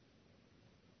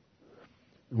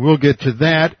 We'll get to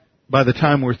that by the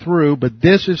time we're through, but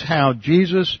this is how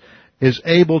Jesus is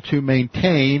able to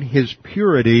maintain His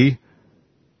purity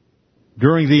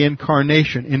during the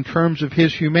incarnation in terms of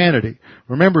His humanity.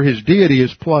 Remember, His deity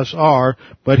is plus R,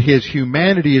 but His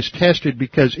humanity is tested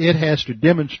because it has to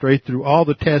demonstrate through all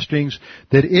the testings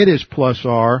that it is plus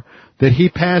R, that He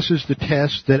passes the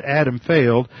tests that Adam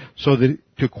failed, so that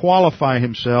to qualify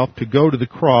Himself to go to the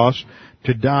cross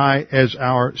to die as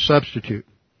our substitute.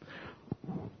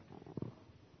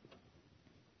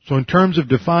 So in terms of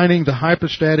defining the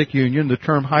hypostatic union, the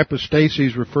term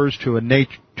hypostasis refers to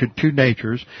two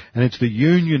natures, and it's the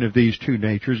union of these two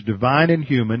natures, divine and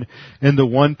human, in the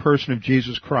one person of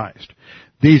Jesus Christ.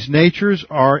 These natures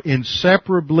are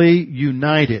inseparably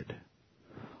united.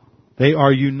 They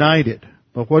are united.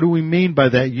 But what do we mean by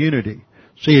that unity?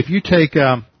 See, if you take,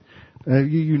 you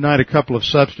unite a couple of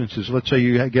substances. Let's say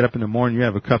you get up in the morning, you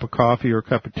have a cup of coffee or a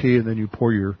cup of tea, and then you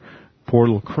pour a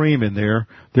little cream in there.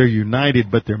 They're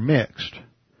united, but they're mixed.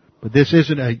 But this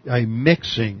isn't a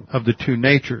mixing of the two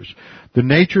natures. The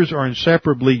natures are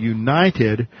inseparably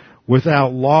united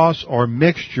without loss or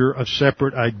mixture of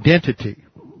separate identity.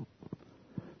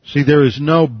 See, there is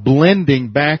no blending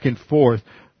back and forth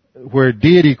where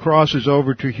deity crosses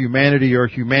over to humanity or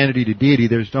humanity to deity.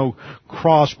 There's no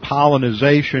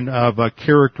cross-pollinization of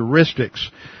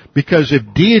characteristics. Because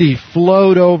if deity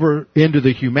flowed over into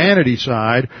the humanity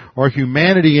side or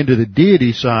humanity into the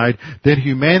deity side, then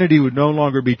humanity would no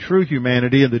longer be true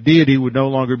humanity and the deity would no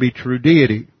longer be true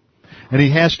deity. And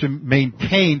he has to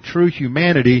maintain true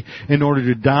humanity in order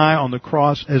to die on the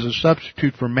cross as a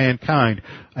substitute for mankind.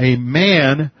 A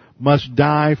man must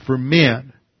die for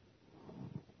men.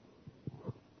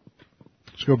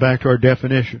 Let's go back to our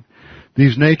definition.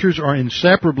 These natures are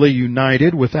inseparably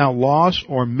united without loss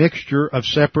or mixture of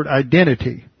separate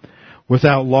identity,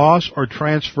 without loss or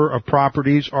transfer of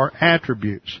properties or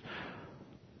attributes.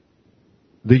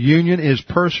 The union is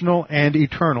personal and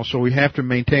eternal, so we have to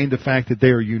maintain the fact that they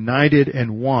are united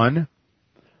and one.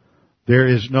 There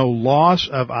is no loss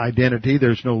of identity.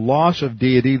 There's no loss of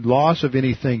deity, loss of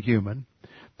anything human.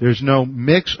 There's no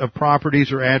mix of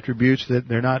properties or attributes that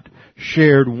they're not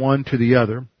shared one to the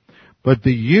other. But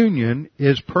the union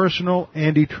is personal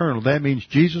and eternal. That means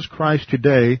Jesus Christ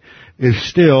today is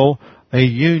still a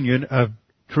union of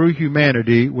true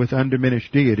humanity with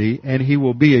undiminished deity, and he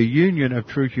will be a union of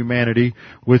true humanity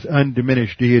with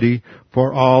undiminished deity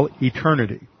for all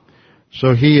eternity.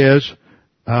 So Jesus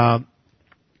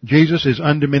is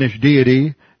undiminished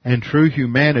deity and true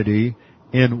humanity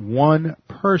in one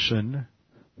person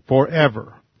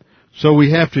forever. So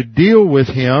we have to deal with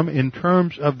him in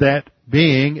terms of that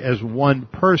being as one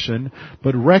person,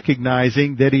 but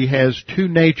recognizing that he has two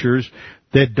natures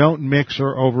that don't mix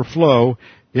or overflow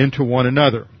into one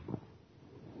another.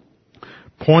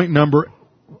 Point number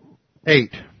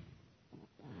 8.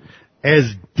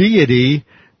 As deity,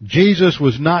 Jesus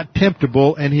was not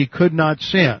temptable and he could not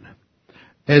sin.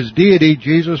 As deity,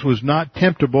 Jesus was not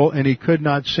temptable and he could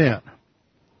not sin.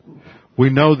 We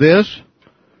know this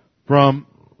from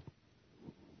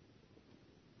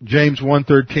James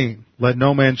 1:13. Let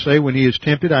no man say when he is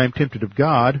tempted, I am tempted of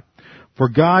God. For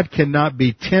God cannot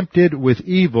be tempted with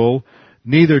evil,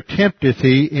 neither tempteth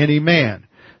he any man.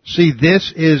 See,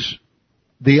 this is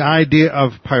the idea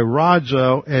of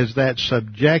pyrazo as that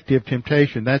subjective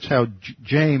temptation. That's how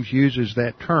James uses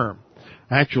that term.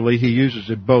 Actually, he uses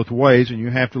it both ways, and you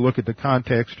have to look at the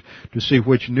context to see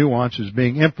which nuance is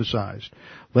being emphasized.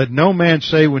 Let no man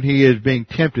say when he is being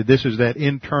tempted, this is that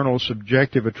internal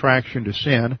subjective attraction to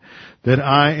sin, that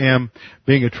I am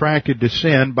being attracted to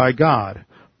sin by God.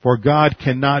 For God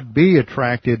cannot be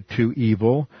attracted to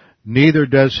evil, neither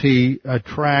does he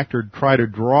attract or try to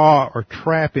draw or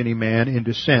trap any man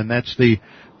into sin.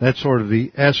 That's sort of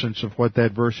the essence of what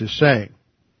that verse is saying.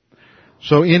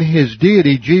 So in his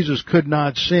deity, Jesus could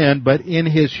not sin, but in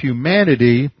his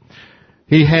humanity,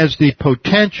 he has the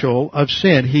potential of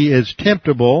sin. He is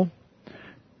temptable.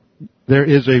 There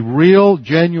is a real,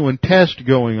 genuine test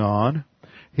going on.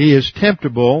 He is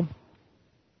temptable,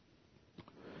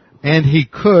 and he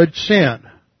could sin.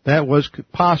 That was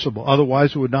possible.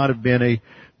 Otherwise, it would not have been a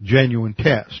genuine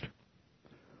test.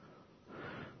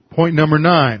 Point number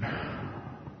 9.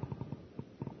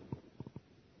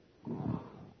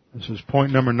 This is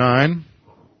point number 9.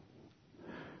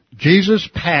 Jesus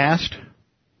passed,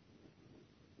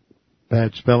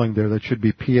 bad spelling there, that should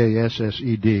be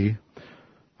P-A-S-S-E-D.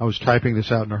 I was typing this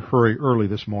out in a hurry early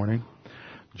this morning.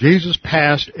 Jesus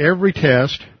passed every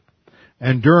test,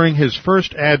 and during his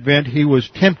first advent he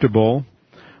was temptable,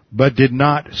 but did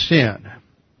not sin.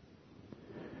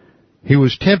 He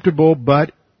was temptable,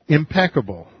 but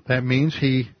impeccable. That means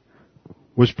he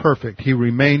was perfect. He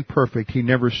remained perfect. He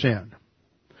never sinned.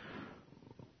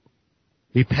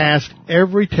 He passed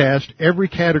every test, every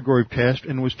category of test,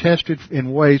 and was tested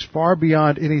in ways far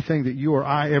beyond anything that you or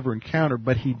I ever encountered,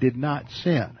 but he did not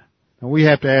sin. Now we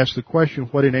have to ask the question,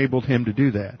 what enabled him to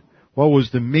do that? What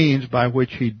was the means by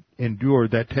which he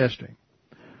endured that testing?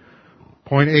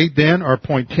 Point 8 then, or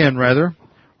point 10 rather,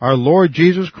 our Lord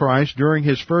Jesus Christ during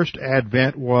his first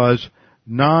advent was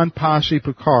non-posse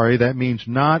peccari, that means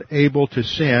not able to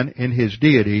sin in his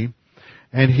deity,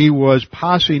 and he was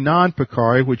posse non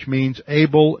peccari, which means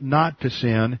able not to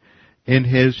sin in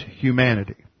his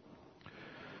humanity.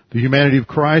 The humanity of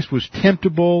Christ was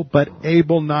temptable but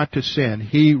able not to sin.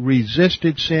 He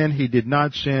resisted sin. He did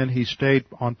not sin. He stayed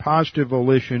on positive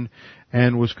volition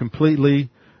and was completely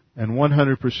and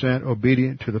 100%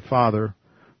 obedient to the Father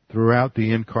throughout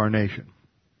the incarnation.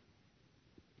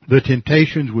 The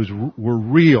temptations were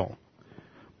real,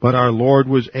 but our Lord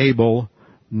was able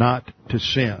not to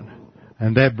sin.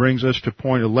 And that brings us to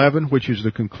point 11, which is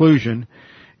the conclusion.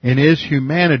 In His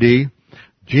humanity,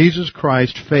 Jesus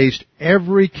Christ faced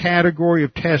every category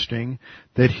of testing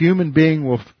that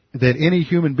any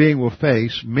human being will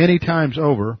face many times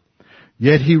over,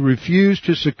 yet He refused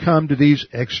to succumb to these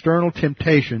external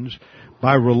temptations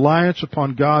by reliance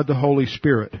upon God the Holy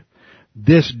Spirit.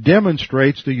 This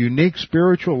demonstrates the unique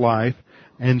spiritual life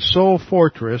and soul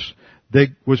fortress that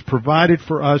was provided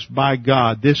for us by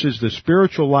God. This is the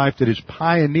spiritual life that is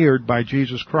pioneered by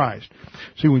Jesus Christ.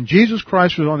 See, when Jesus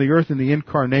Christ was on the earth in the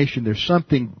incarnation, there's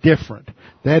something different.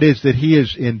 That is that He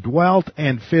is indwelt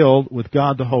and filled with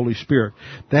God the Holy Spirit.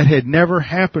 That had never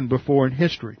happened before in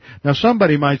history. Now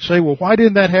somebody might say, well, why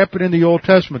didn't that happen in the Old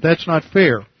Testament? That's not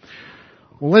fair.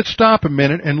 Well, let's stop a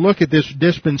minute and look at this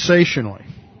dispensationally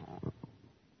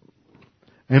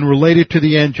and relate it to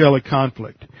the angelic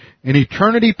conflict. In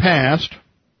eternity past,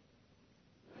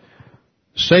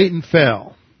 Satan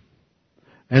fell.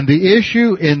 And the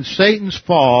issue in Satan's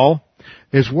fall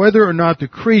is whether or not the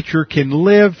creature can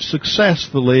live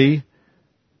successfully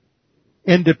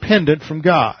independent from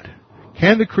God.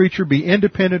 Can the creature be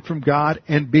independent from God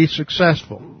and be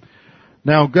successful?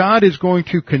 Now, God is going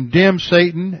to condemn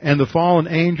Satan and the fallen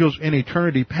angels in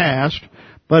eternity past,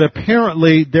 but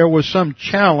apparently there was some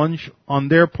challenge on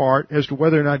their part as to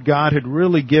whether or not God had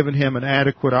really given him an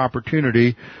adequate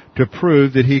opportunity to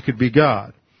prove that he could be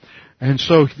God. And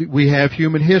so we have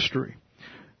human history.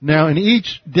 Now, in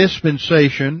each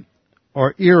dispensation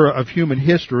or era of human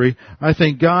history, I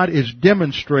think God is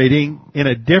demonstrating in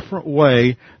a different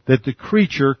way that the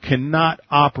creature cannot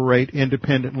operate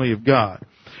independently of God.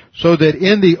 So that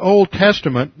in the Old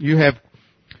Testament, you have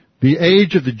the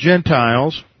age of the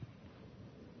Gentiles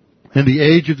and the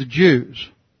age of the Jews.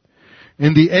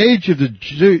 In the age of the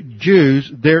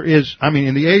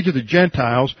in the age of the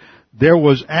Gentiles, there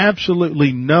was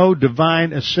absolutely no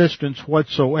divine assistance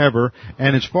whatsoever,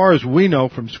 and as far as we know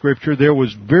from Scripture, there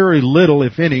was very little,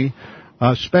 if any,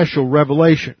 special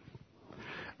revelation.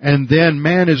 And then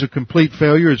man is a complete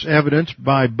failure, as evidenced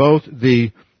by both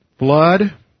the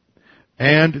flood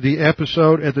and the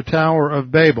episode at the Tower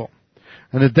of Babel.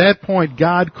 And at that point,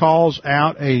 God calls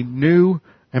out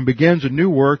and begins a new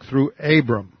work through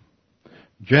Abram.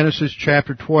 Genesis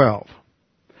chapter 12.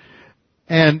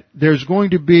 And there's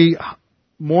going to be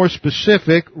more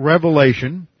specific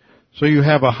revelation. So you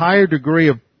have a higher degree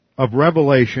of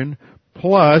revelation,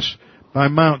 plus by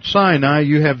Mount Sinai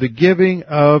you have the giving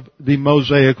of the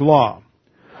Mosaic Law.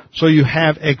 So you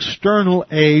have external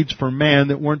aids for man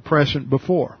that weren't present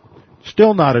before.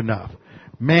 Still not enough.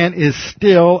 Man is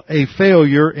still a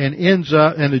failure and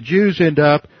the Jews end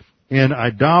up in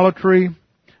idolatry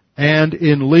and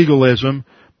in legalism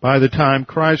by the time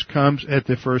Christ comes at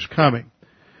the first coming.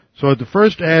 So at the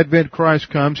first advent,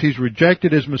 Christ comes, He's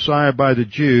rejected as Messiah by the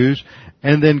Jews,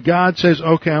 and then God says,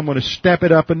 okay, I'm going to step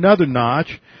it up another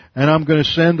notch, and I'm going to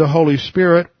send the Holy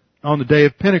Spirit on the day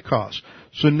of Pentecost.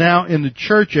 So now in the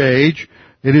church age,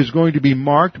 it is going to be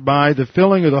marked by the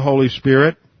filling of the Holy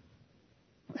Spirit,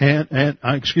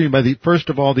 first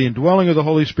of all, the indwelling of the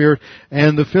Holy Spirit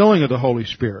and the filling of the Holy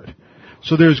Spirit.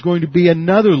 So there's going to be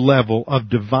another level of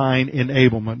divine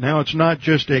enablement. Now it's not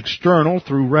just external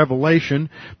through revelation,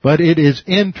 but it is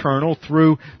internal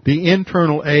through the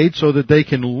internal aid so that they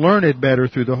can learn it better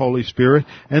through the Holy Spirit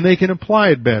and they can apply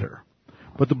it better.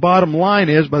 But the bottom line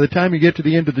is, by the time you get to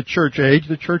the end of the church age,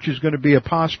 the church is going to be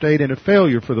apostate and a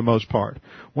failure for the most part.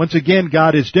 Once again,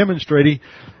 God is demonstrating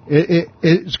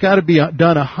it's got to be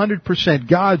done 100%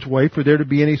 God's way for there to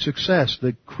be any success.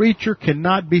 The creature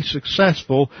cannot be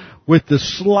successful with the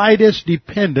slightest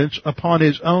dependence upon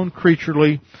his own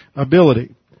creaturely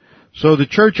ability. So the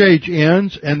church age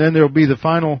ends, and then there will be the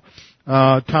final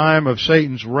time of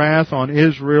Satan's wrath on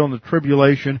Israel and the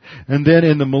tribulation. And then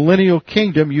in the millennial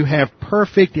kingdom, you have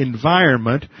perfect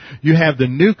environment. You have the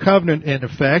new covenant in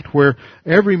effect where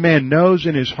every man knows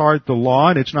in his heart the law,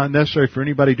 and it's not necessary for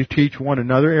anybody to teach one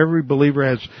another. Every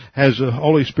believer has the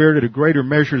Holy Spirit at a greater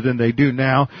measure than they do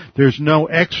now. There's no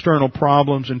external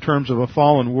problems in terms of a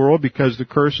fallen world because the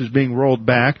curse is being rolled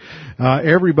back.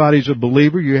 Everybody's a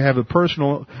believer. You have a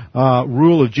personal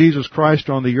rule of Jesus Christ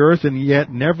on the earth, and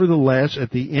yet nevertheless,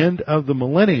 at the end of the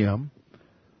millennium,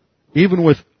 even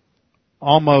with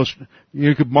almost,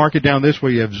 you could mark it down this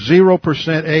way, you have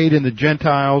 0% aid in the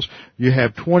Gentiles, you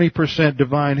have 20%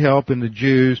 divine help in the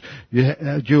Jews,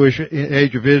 Jewish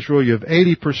age of Israel, you have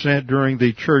 80% during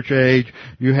the church age,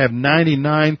 you have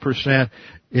 99%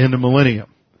 in the millennium.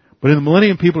 But in the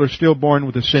millennium, people are still born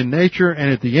with a sin nature,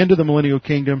 and at the end of the millennial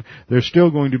kingdom, there's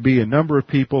still going to be a number of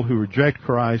people who reject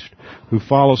Christ, who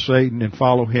follow Satan and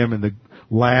follow him in the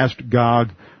last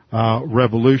Gog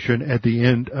revolution at the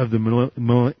end of the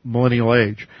millennial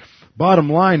age. Bottom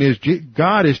line is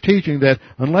God is teaching that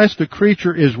unless the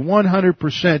creature is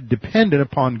 100% dependent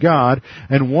upon God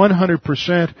and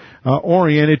 100%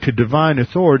 oriented to divine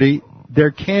authority,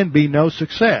 there can be no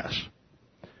success.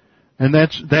 And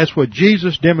that's what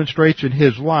Jesus demonstrates in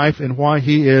His life and why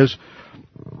He is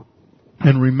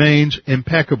and remains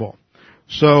impeccable.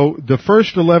 So the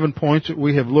first 11 points that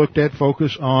we have looked at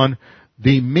focus on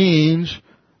the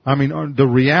the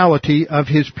reality of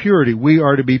His purity. We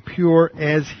are to be pure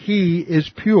as He is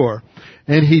pure.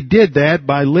 And He did that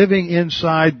by living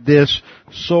inside this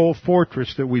soul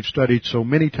fortress that we've studied so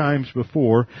many times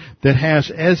before, that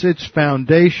has as its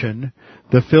foundation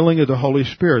the filling of the Holy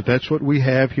Spirit. That's what we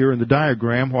have here in the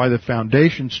diagram, why the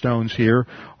foundation stones here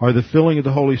are the filling of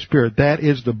the Holy Spirit. That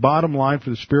is the bottom line for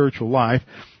the spiritual life,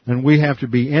 and we have to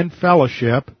be in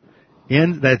fellowship,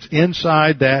 that's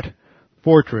inside that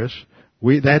fortress.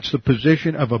 That's the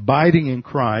position of abiding in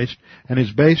Christ, and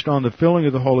is based on the filling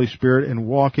of the Holy Spirit and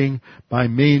walking by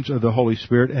means of the Holy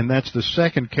Spirit. And that's the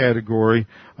second category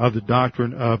of the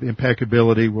doctrine of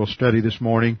impeccability we'll study this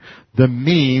morning, the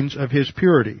means of His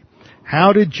purity.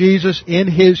 How did Jesus in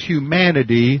His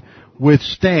humanity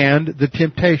withstand the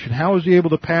temptation? How was He able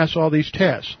to pass all these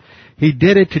tests? He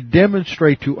did it to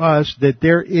demonstrate to us that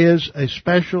there is a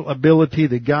special ability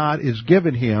that God has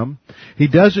given Him. He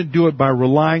doesn't do it by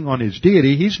relying on His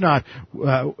deity. He's not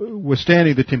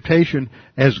withstanding the temptation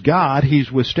as God.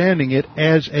 He's withstanding it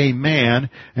as a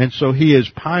man. And so He is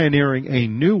pioneering a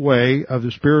new way of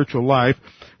the spiritual life,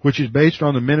 which is based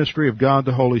on the ministry of God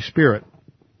the Holy Spirit.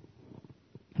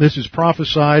 This is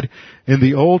prophesied in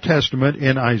the Old Testament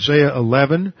in Isaiah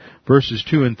 11, verses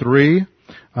 2 and 3.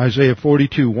 Isaiah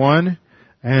 42:1,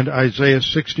 and Isaiah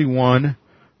 61,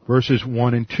 verses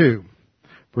 1 and 2.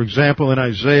 For example, in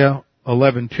Isaiah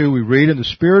 11:2 we read, "And the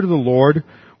Spirit of the Lord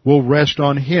will rest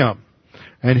on Him."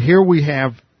 And here we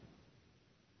have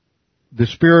the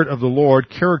Spirit of the Lord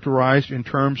characterized in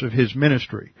terms of His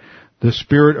ministry. The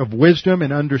Spirit of wisdom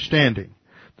and understanding,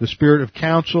 the Spirit of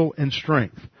counsel and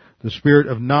strength, the Spirit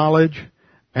of knowledge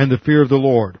and the fear of the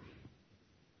Lord.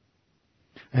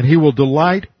 And He will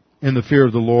delight in the fear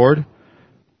of the Lord,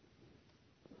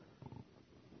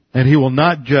 and He will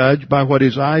not judge by what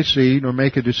His eyes see, nor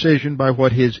make a decision by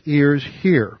what His ears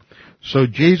hear. So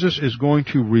Jesus is going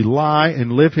to rely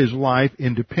and live His life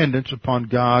in dependence upon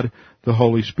God the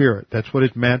Holy Spirit. That's what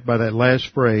is meant by that last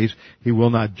phrase. He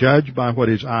will not judge by what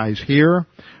His eyes hear,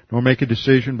 nor make a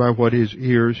decision by what His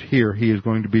ears hear. He is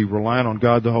going to be relying on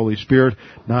God the Holy Spirit,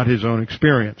 not his own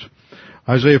experience.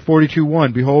 Isaiah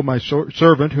 42:1, "Behold my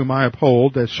servant whom I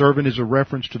uphold." That servant is a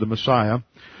reference to the Messiah.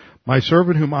 "My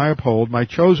servant whom I uphold, my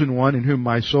chosen one in whom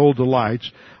my soul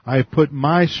delights. I have put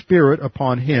my Spirit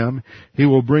upon him. He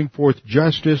will bring forth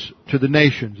justice to the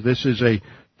nations." This is a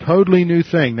totally new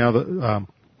thing. Now,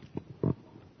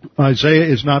 Isaiah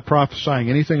is not prophesying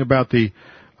anything about the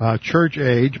church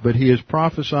age, but he is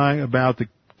prophesying about the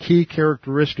key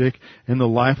characteristic in the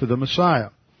life of the Messiah.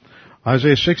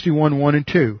 Isaiah 61:1 and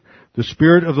 2. "The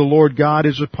Spirit of the Lord God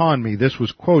is upon me." This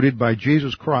was quoted by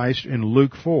Jesus Christ in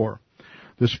Luke 4.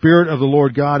 "The Spirit of the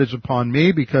Lord God is upon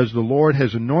me, because the Lord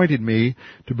has anointed me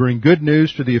to bring good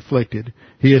news to the afflicted.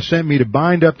 He has sent me to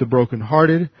bind up the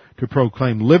brokenhearted, to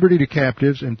proclaim liberty to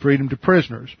captives and freedom to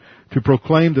prisoners, to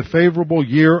proclaim the favorable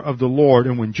year of the Lord."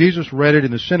 And when Jesus read it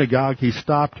in the synagogue, he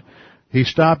stopped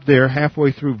there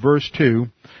halfway through verse 2,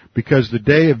 because the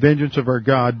day of vengeance of our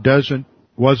God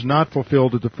was not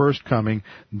fulfilled at the first coming.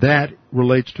 That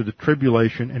relates to the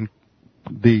tribulation and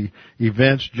the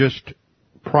events just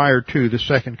prior to the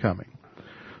second coming.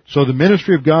 So the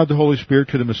ministry of God the Holy Spirit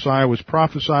to the Messiah was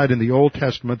prophesied in the Old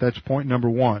Testament. That's point number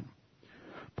 1.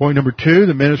 Point number 2,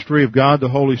 the ministry of God the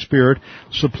Holy Spirit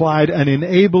supplied an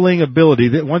enabling ability.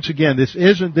 That once again, this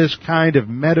isn't this kind of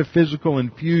metaphysical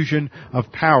infusion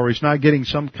of power. He's not getting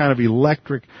some kind of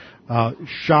electric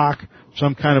shock,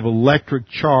 some kind of electric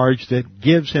charge that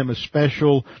gives him a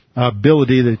special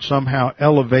ability that somehow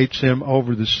elevates him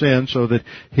over the sin so that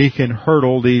he can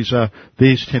hurdle these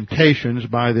temptations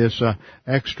by this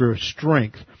extra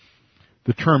strength.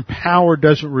 The term power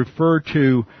doesn't refer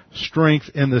to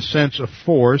strength in the sense of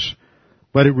force,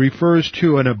 but it refers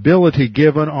to an ability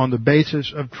given on the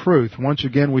basis of truth. Once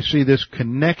again, we see this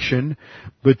connection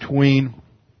between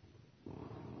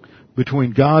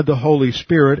God the Holy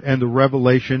Spirit and the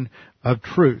revelation of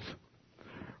truth.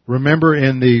 Remember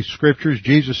in the Scriptures,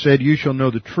 Jesus said, "You shall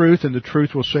know the truth, and the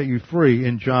truth will set you free,"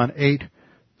 in John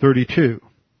 8:32.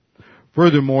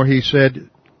 Furthermore, he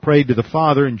prayed to the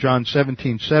Father in John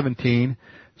 17:17,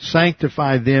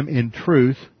 "Sanctify them in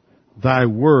truth, thy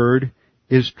word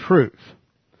is truth."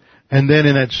 And then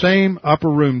in that same upper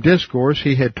room discourse,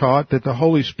 he had taught that the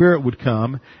Holy Spirit would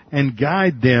come and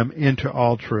guide them into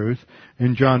all truth.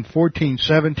 In John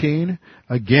 14:17,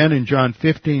 again in John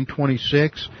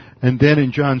 15:26, and then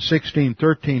in John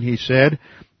 16:13 he said,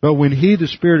 "But when he, the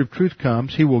Spirit of truth,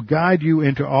 comes, he will guide you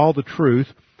into all the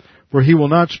truth, for he will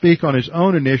not speak on his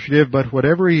own initiative, but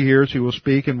whatever he hears he will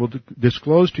speak and will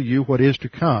disclose to you what is to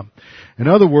come." In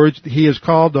other words,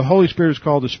 the Holy Spirit is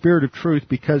called the Spirit of truth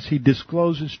because he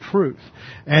discloses truth.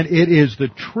 And it is the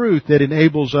truth that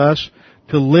enables us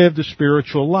to live the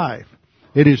spiritual life.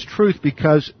 It is truth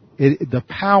because the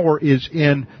power is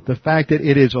in the fact that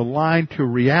it is aligned to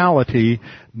reality,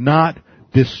 not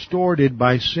distorted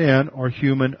by sin or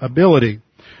human ability.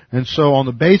 And so on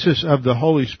the basis of the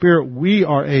Holy Spirit, we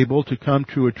are able to come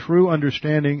to a true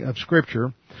understanding of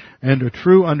Scripture and a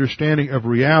true understanding of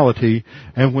reality.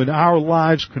 And when our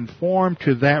lives conform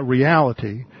to that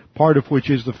reality, part of which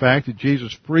is the fact that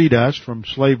Jesus freed us from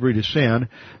slavery to sin,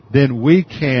 then we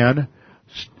can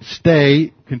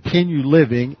continue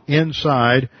living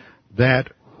inside that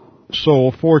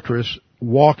soul fortress,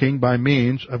 walking by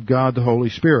means of God the Holy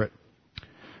Spirit.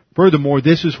 Furthermore,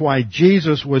 this is why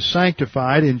Jesus was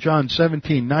sanctified. In John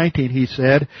 17:19 he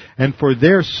said, "And for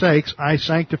their sakes I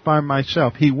sanctify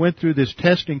myself." He went through this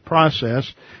testing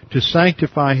process to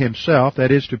sanctify himself,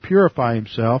 that is, to purify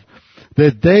himself,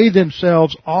 that they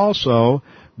themselves also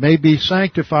may be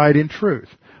sanctified in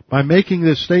truth. By making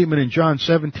this statement in John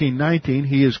 17:19,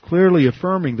 he is clearly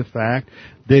affirming the fact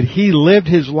that he lived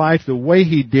his life the way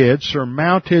he did,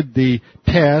 surmounted the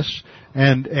tests,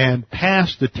 and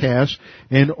passed the test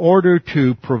in order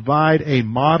to provide a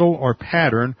model or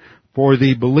pattern for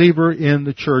the believer in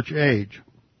the church age.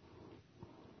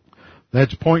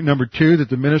 That's point number 2, that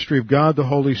the ministry of God the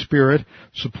Holy Spirit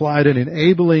supplied an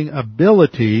enabling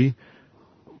ability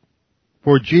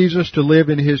for Jesus to live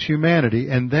in his humanity,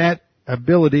 and that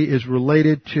ability is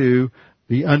related to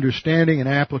the understanding and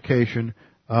application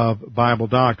of Bible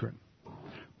doctrine.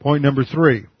 Point number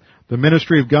 3. The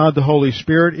ministry of God the Holy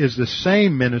Spirit is the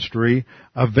same ministry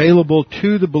available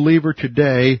to the believer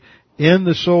today in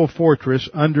the soul fortress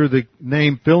under the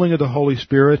name filling of the Holy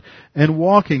Spirit and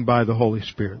walking by the Holy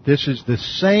Spirit. This is the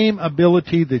same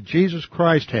ability that Jesus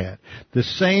Christ had, the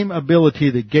same ability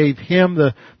that gave him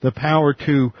the power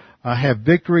to have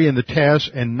victory in the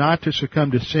test and not to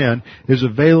succumb to sin, is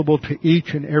available to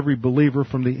each and every believer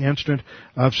from the instant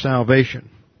of salvation.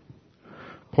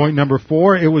 Point number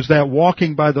 4, it was that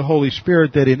walking by the Holy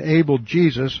Spirit that enabled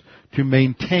Jesus to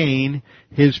maintain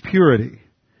his purity.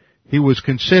 He was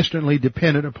consistently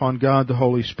dependent upon God the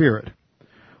Holy Spirit.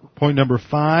 Point number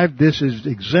 5, this is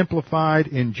exemplified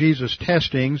in Jesus'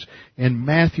 testings in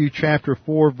Matthew chapter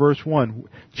 4 verse 1.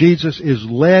 Jesus is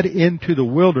led into the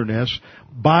wilderness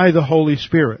by the Holy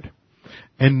Spirit.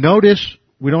 And notice,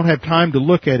 we don't have time to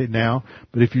look at it now,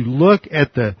 but if you look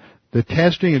at the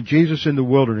testing of Jesus in the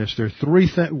wilderness, there are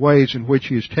 3 ways in which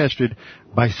he is tested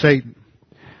by Satan.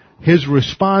 His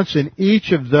response in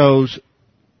each of those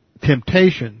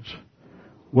temptations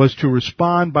was to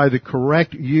respond by the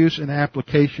correct use and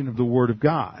application of the Word of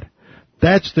God.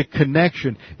 That's the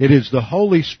connection. It is the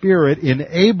Holy Spirit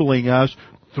enabling us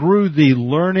through the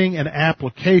learning and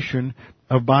application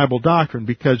of Bible doctrine,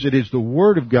 because it is the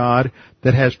Word of God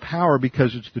that has power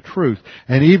because it's the truth.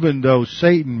 And even though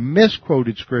Satan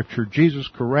misquoted Scripture, Jesus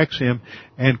corrects him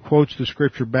and quotes the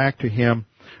Scripture back to him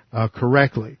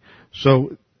correctly.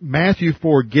 So Matthew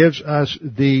 4 gives us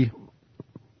the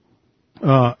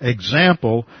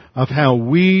example of how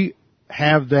we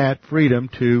have that freedom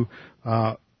to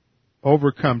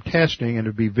overcome testing and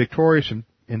to be victorious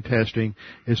in testing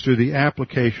is through the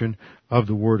application of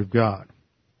the Word of God.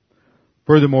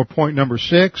 Furthermore, point number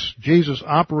 6, Jesus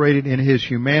operated in his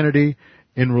humanity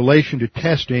in relation to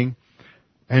testing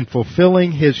and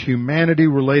fulfilling his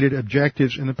humanity-related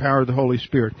objectives in the power of the Holy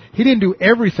Spirit. He didn't do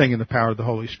everything in the power of the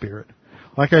Holy Spirit.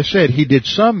 Like I said, he did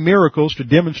some miracles to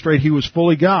demonstrate he was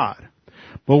fully God.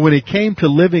 But when it came to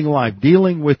living life,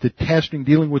 dealing with the testing,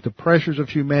 dealing with the pressures of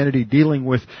humanity, dealing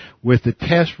with the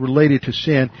test related to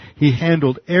sin, he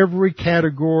handled every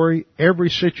category, every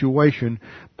situation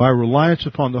by reliance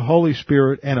upon the Holy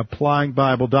Spirit and applying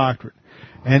Bible doctrine.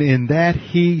 And in that,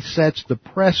 he sets the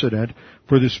precedent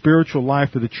for the spiritual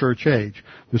life of the church age.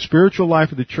 The spiritual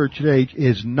life of the church age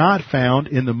is not found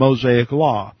in the Mosaic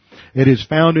Law. It is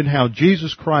found in how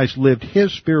Jesus Christ lived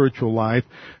his spiritual life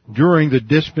during the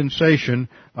dispensation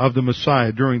of the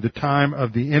Messiah, during the time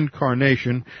of the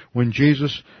incarnation when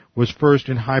Jesus was first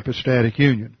in hypostatic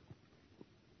union.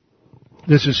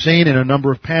 This is seen in a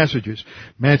number of passages.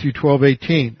 Matthew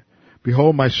 12:18.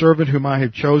 Behold, my servant whom I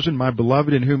have chosen, my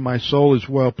beloved in whom my soul is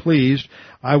well pleased.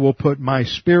 I will put my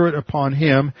Spirit upon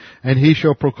him, and he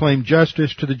shall proclaim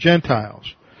justice to the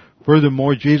Gentiles.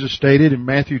 Furthermore, Jesus stated in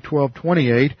Matthew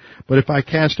 12:28, but if I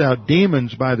cast out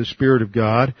demons by the Spirit of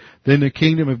God, then the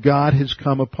kingdom of God has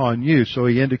come upon you. So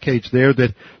he indicates there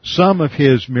that some of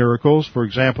his miracles, for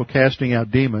example, casting out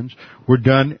demons, were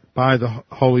done by the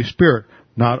Holy Spirit.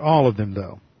 Not all of them,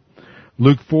 though.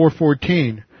 Luke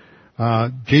 4:14,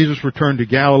 Jesus returned to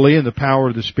Galilee in the power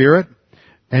of the Spirit,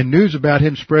 and news about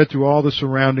him spread through all the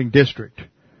surrounding district.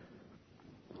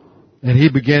 And he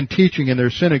began teaching in their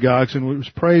synagogues and was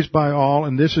praised by all.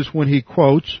 And this is when he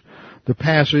quotes the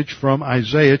passage from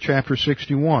Isaiah chapter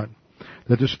 61,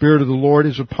 that the Spirit of the Lord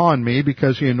is upon me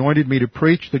because he anointed me to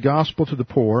preach the gospel to the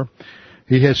poor.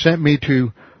 He has sent me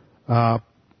to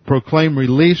proclaim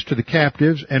release to the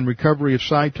captives and recovery of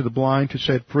sight to the blind, to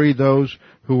set free those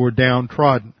who were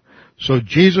downtrodden. So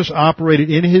Jesus operated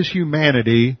in his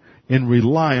humanity in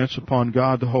reliance upon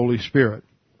God the Holy Spirit.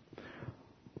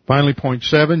 Finally, point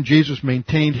 7, Jesus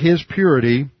maintained his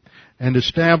purity and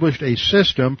established a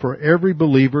system for every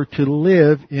believer to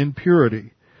live in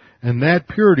purity. And that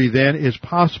purity then is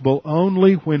possible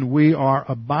only when we are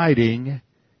abiding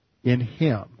in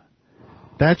him.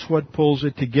 That's what pulls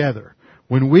it together.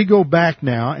 When we go back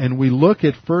now and we look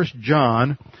at 1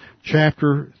 John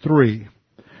chapter 3,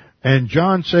 and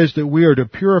John says that we are to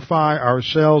purify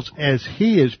ourselves as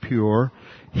he is pure.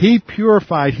 He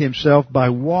purified himself by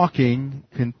walking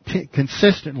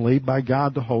consistently by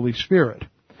God the Holy Spirit.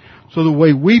 So the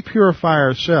way we purify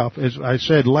ourselves, as I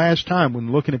said last time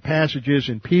when looking at passages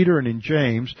in Peter and in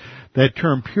James, that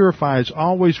term purify is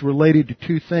always related to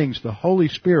two things, the Holy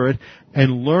Spirit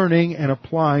and learning and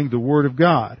applying the Word of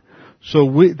God.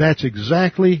 So that's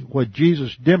exactly what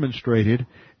Jesus demonstrated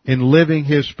in living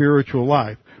his spiritual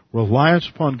life. Reliance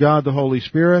upon God the Holy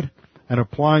Spirit and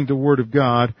applying the Word of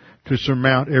God to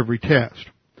surmount every test.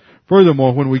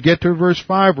 Furthermore, when we get to verse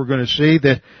 5, we're going to see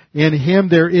that in him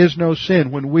there is no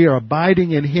sin. When we are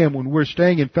abiding in him, when we're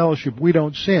staying in fellowship, we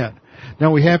don't sin.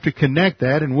 Now we have to connect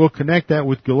that, and we'll connect that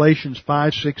with Galatians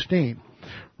 5:16.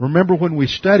 Remember when we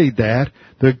studied that,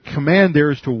 the command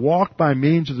there is to walk by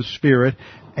means of the Spirit,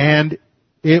 and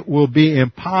it will be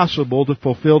impossible to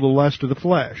fulfill the lust of the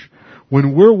flesh.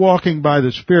 When we're walking by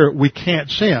the Spirit, we can't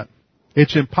sin.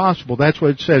 It's impossible. That's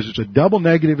what it says. It's a double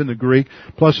negative in the Greek,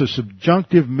 plus a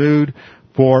subjunctive mood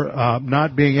for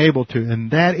not being able to.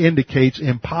 And that indicates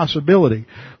impossibility.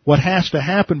 What has to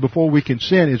happen before we can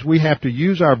sin is we have to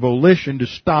use our volition to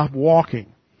stop walking.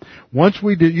 Once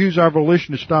we use our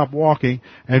volition to stop walking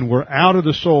and we're out of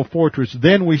the soul fortress,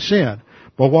 then we sin.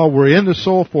 But while we're in the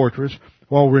soul fortress,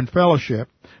 while we're in fellowship,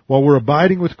 while we're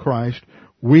abiding with Christ,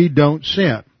 we don't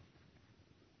sin.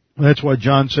 That's why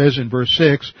John says in verse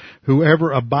 6,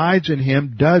 whoever abides in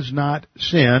him does not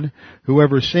sin.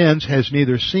 Whoever sins has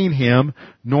neither seen him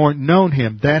nor known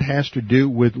him. That has to do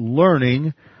with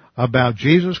learning about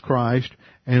Jesus Christ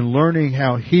and learning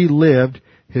how he lived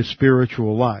his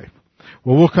spiritual life.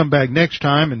 Well, we'll come back next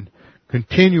time and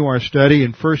continue our study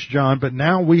in 1 John, but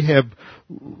now we have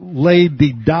laid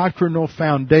the doctrinal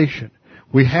foundation.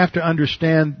 We have to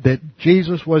understand that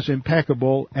Jesus was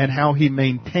impeccable and how he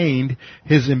maintained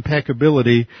his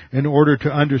impeccability in order to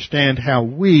understand how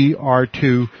we are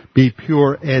to be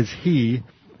pure as he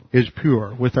is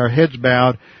pure. With our heads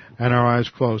bowed and our eyes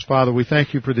closed. Father, we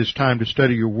thank you for this time to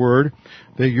study your word,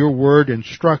 that your word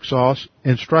instructs us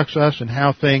in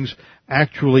how things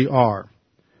actually are.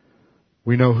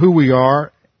 We know who we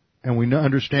are, and we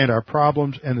understand our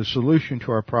problems and the solution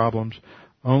to our problems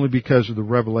only because of the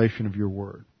revelation of your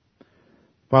word.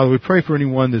 Father, we pray for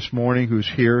anyone this morning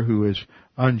who's here who is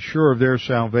unsure of their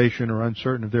salvation or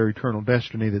uncertain of their eternal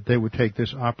destiny, that they would take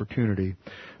this opportunity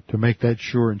to make that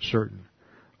sure and certain.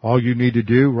 All you need to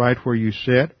do right where you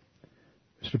sit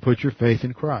is to put your faith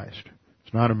in Christ.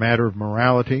 It's not a matter of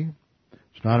morality.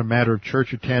 It's not a matter of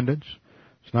church attendance.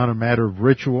 It's not a matter of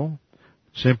ritual.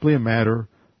 It's simply a matter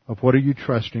of what are you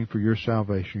trusting for your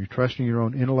salvation. Are you trusting your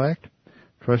own intellect?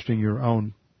 Trusting your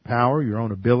own power, your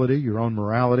own ability, your own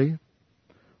morality?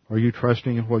 Or are you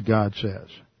trusting in what God says?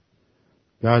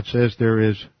 God says there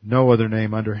is no other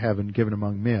name under heaven given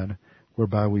among men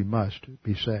whereby we must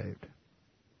be saved.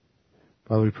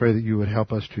 Father, we pray that you would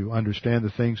help us to understand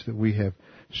the things that we have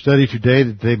studied today,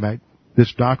 that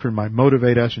this doctrine might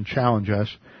motivate us and challenge us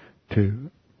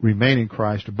to remain in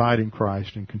Christ, abide in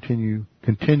Christ, and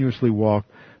continuously walk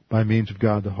by means of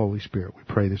God the Holy Spirit. We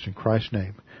pray this in Christ's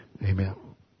name. Amen.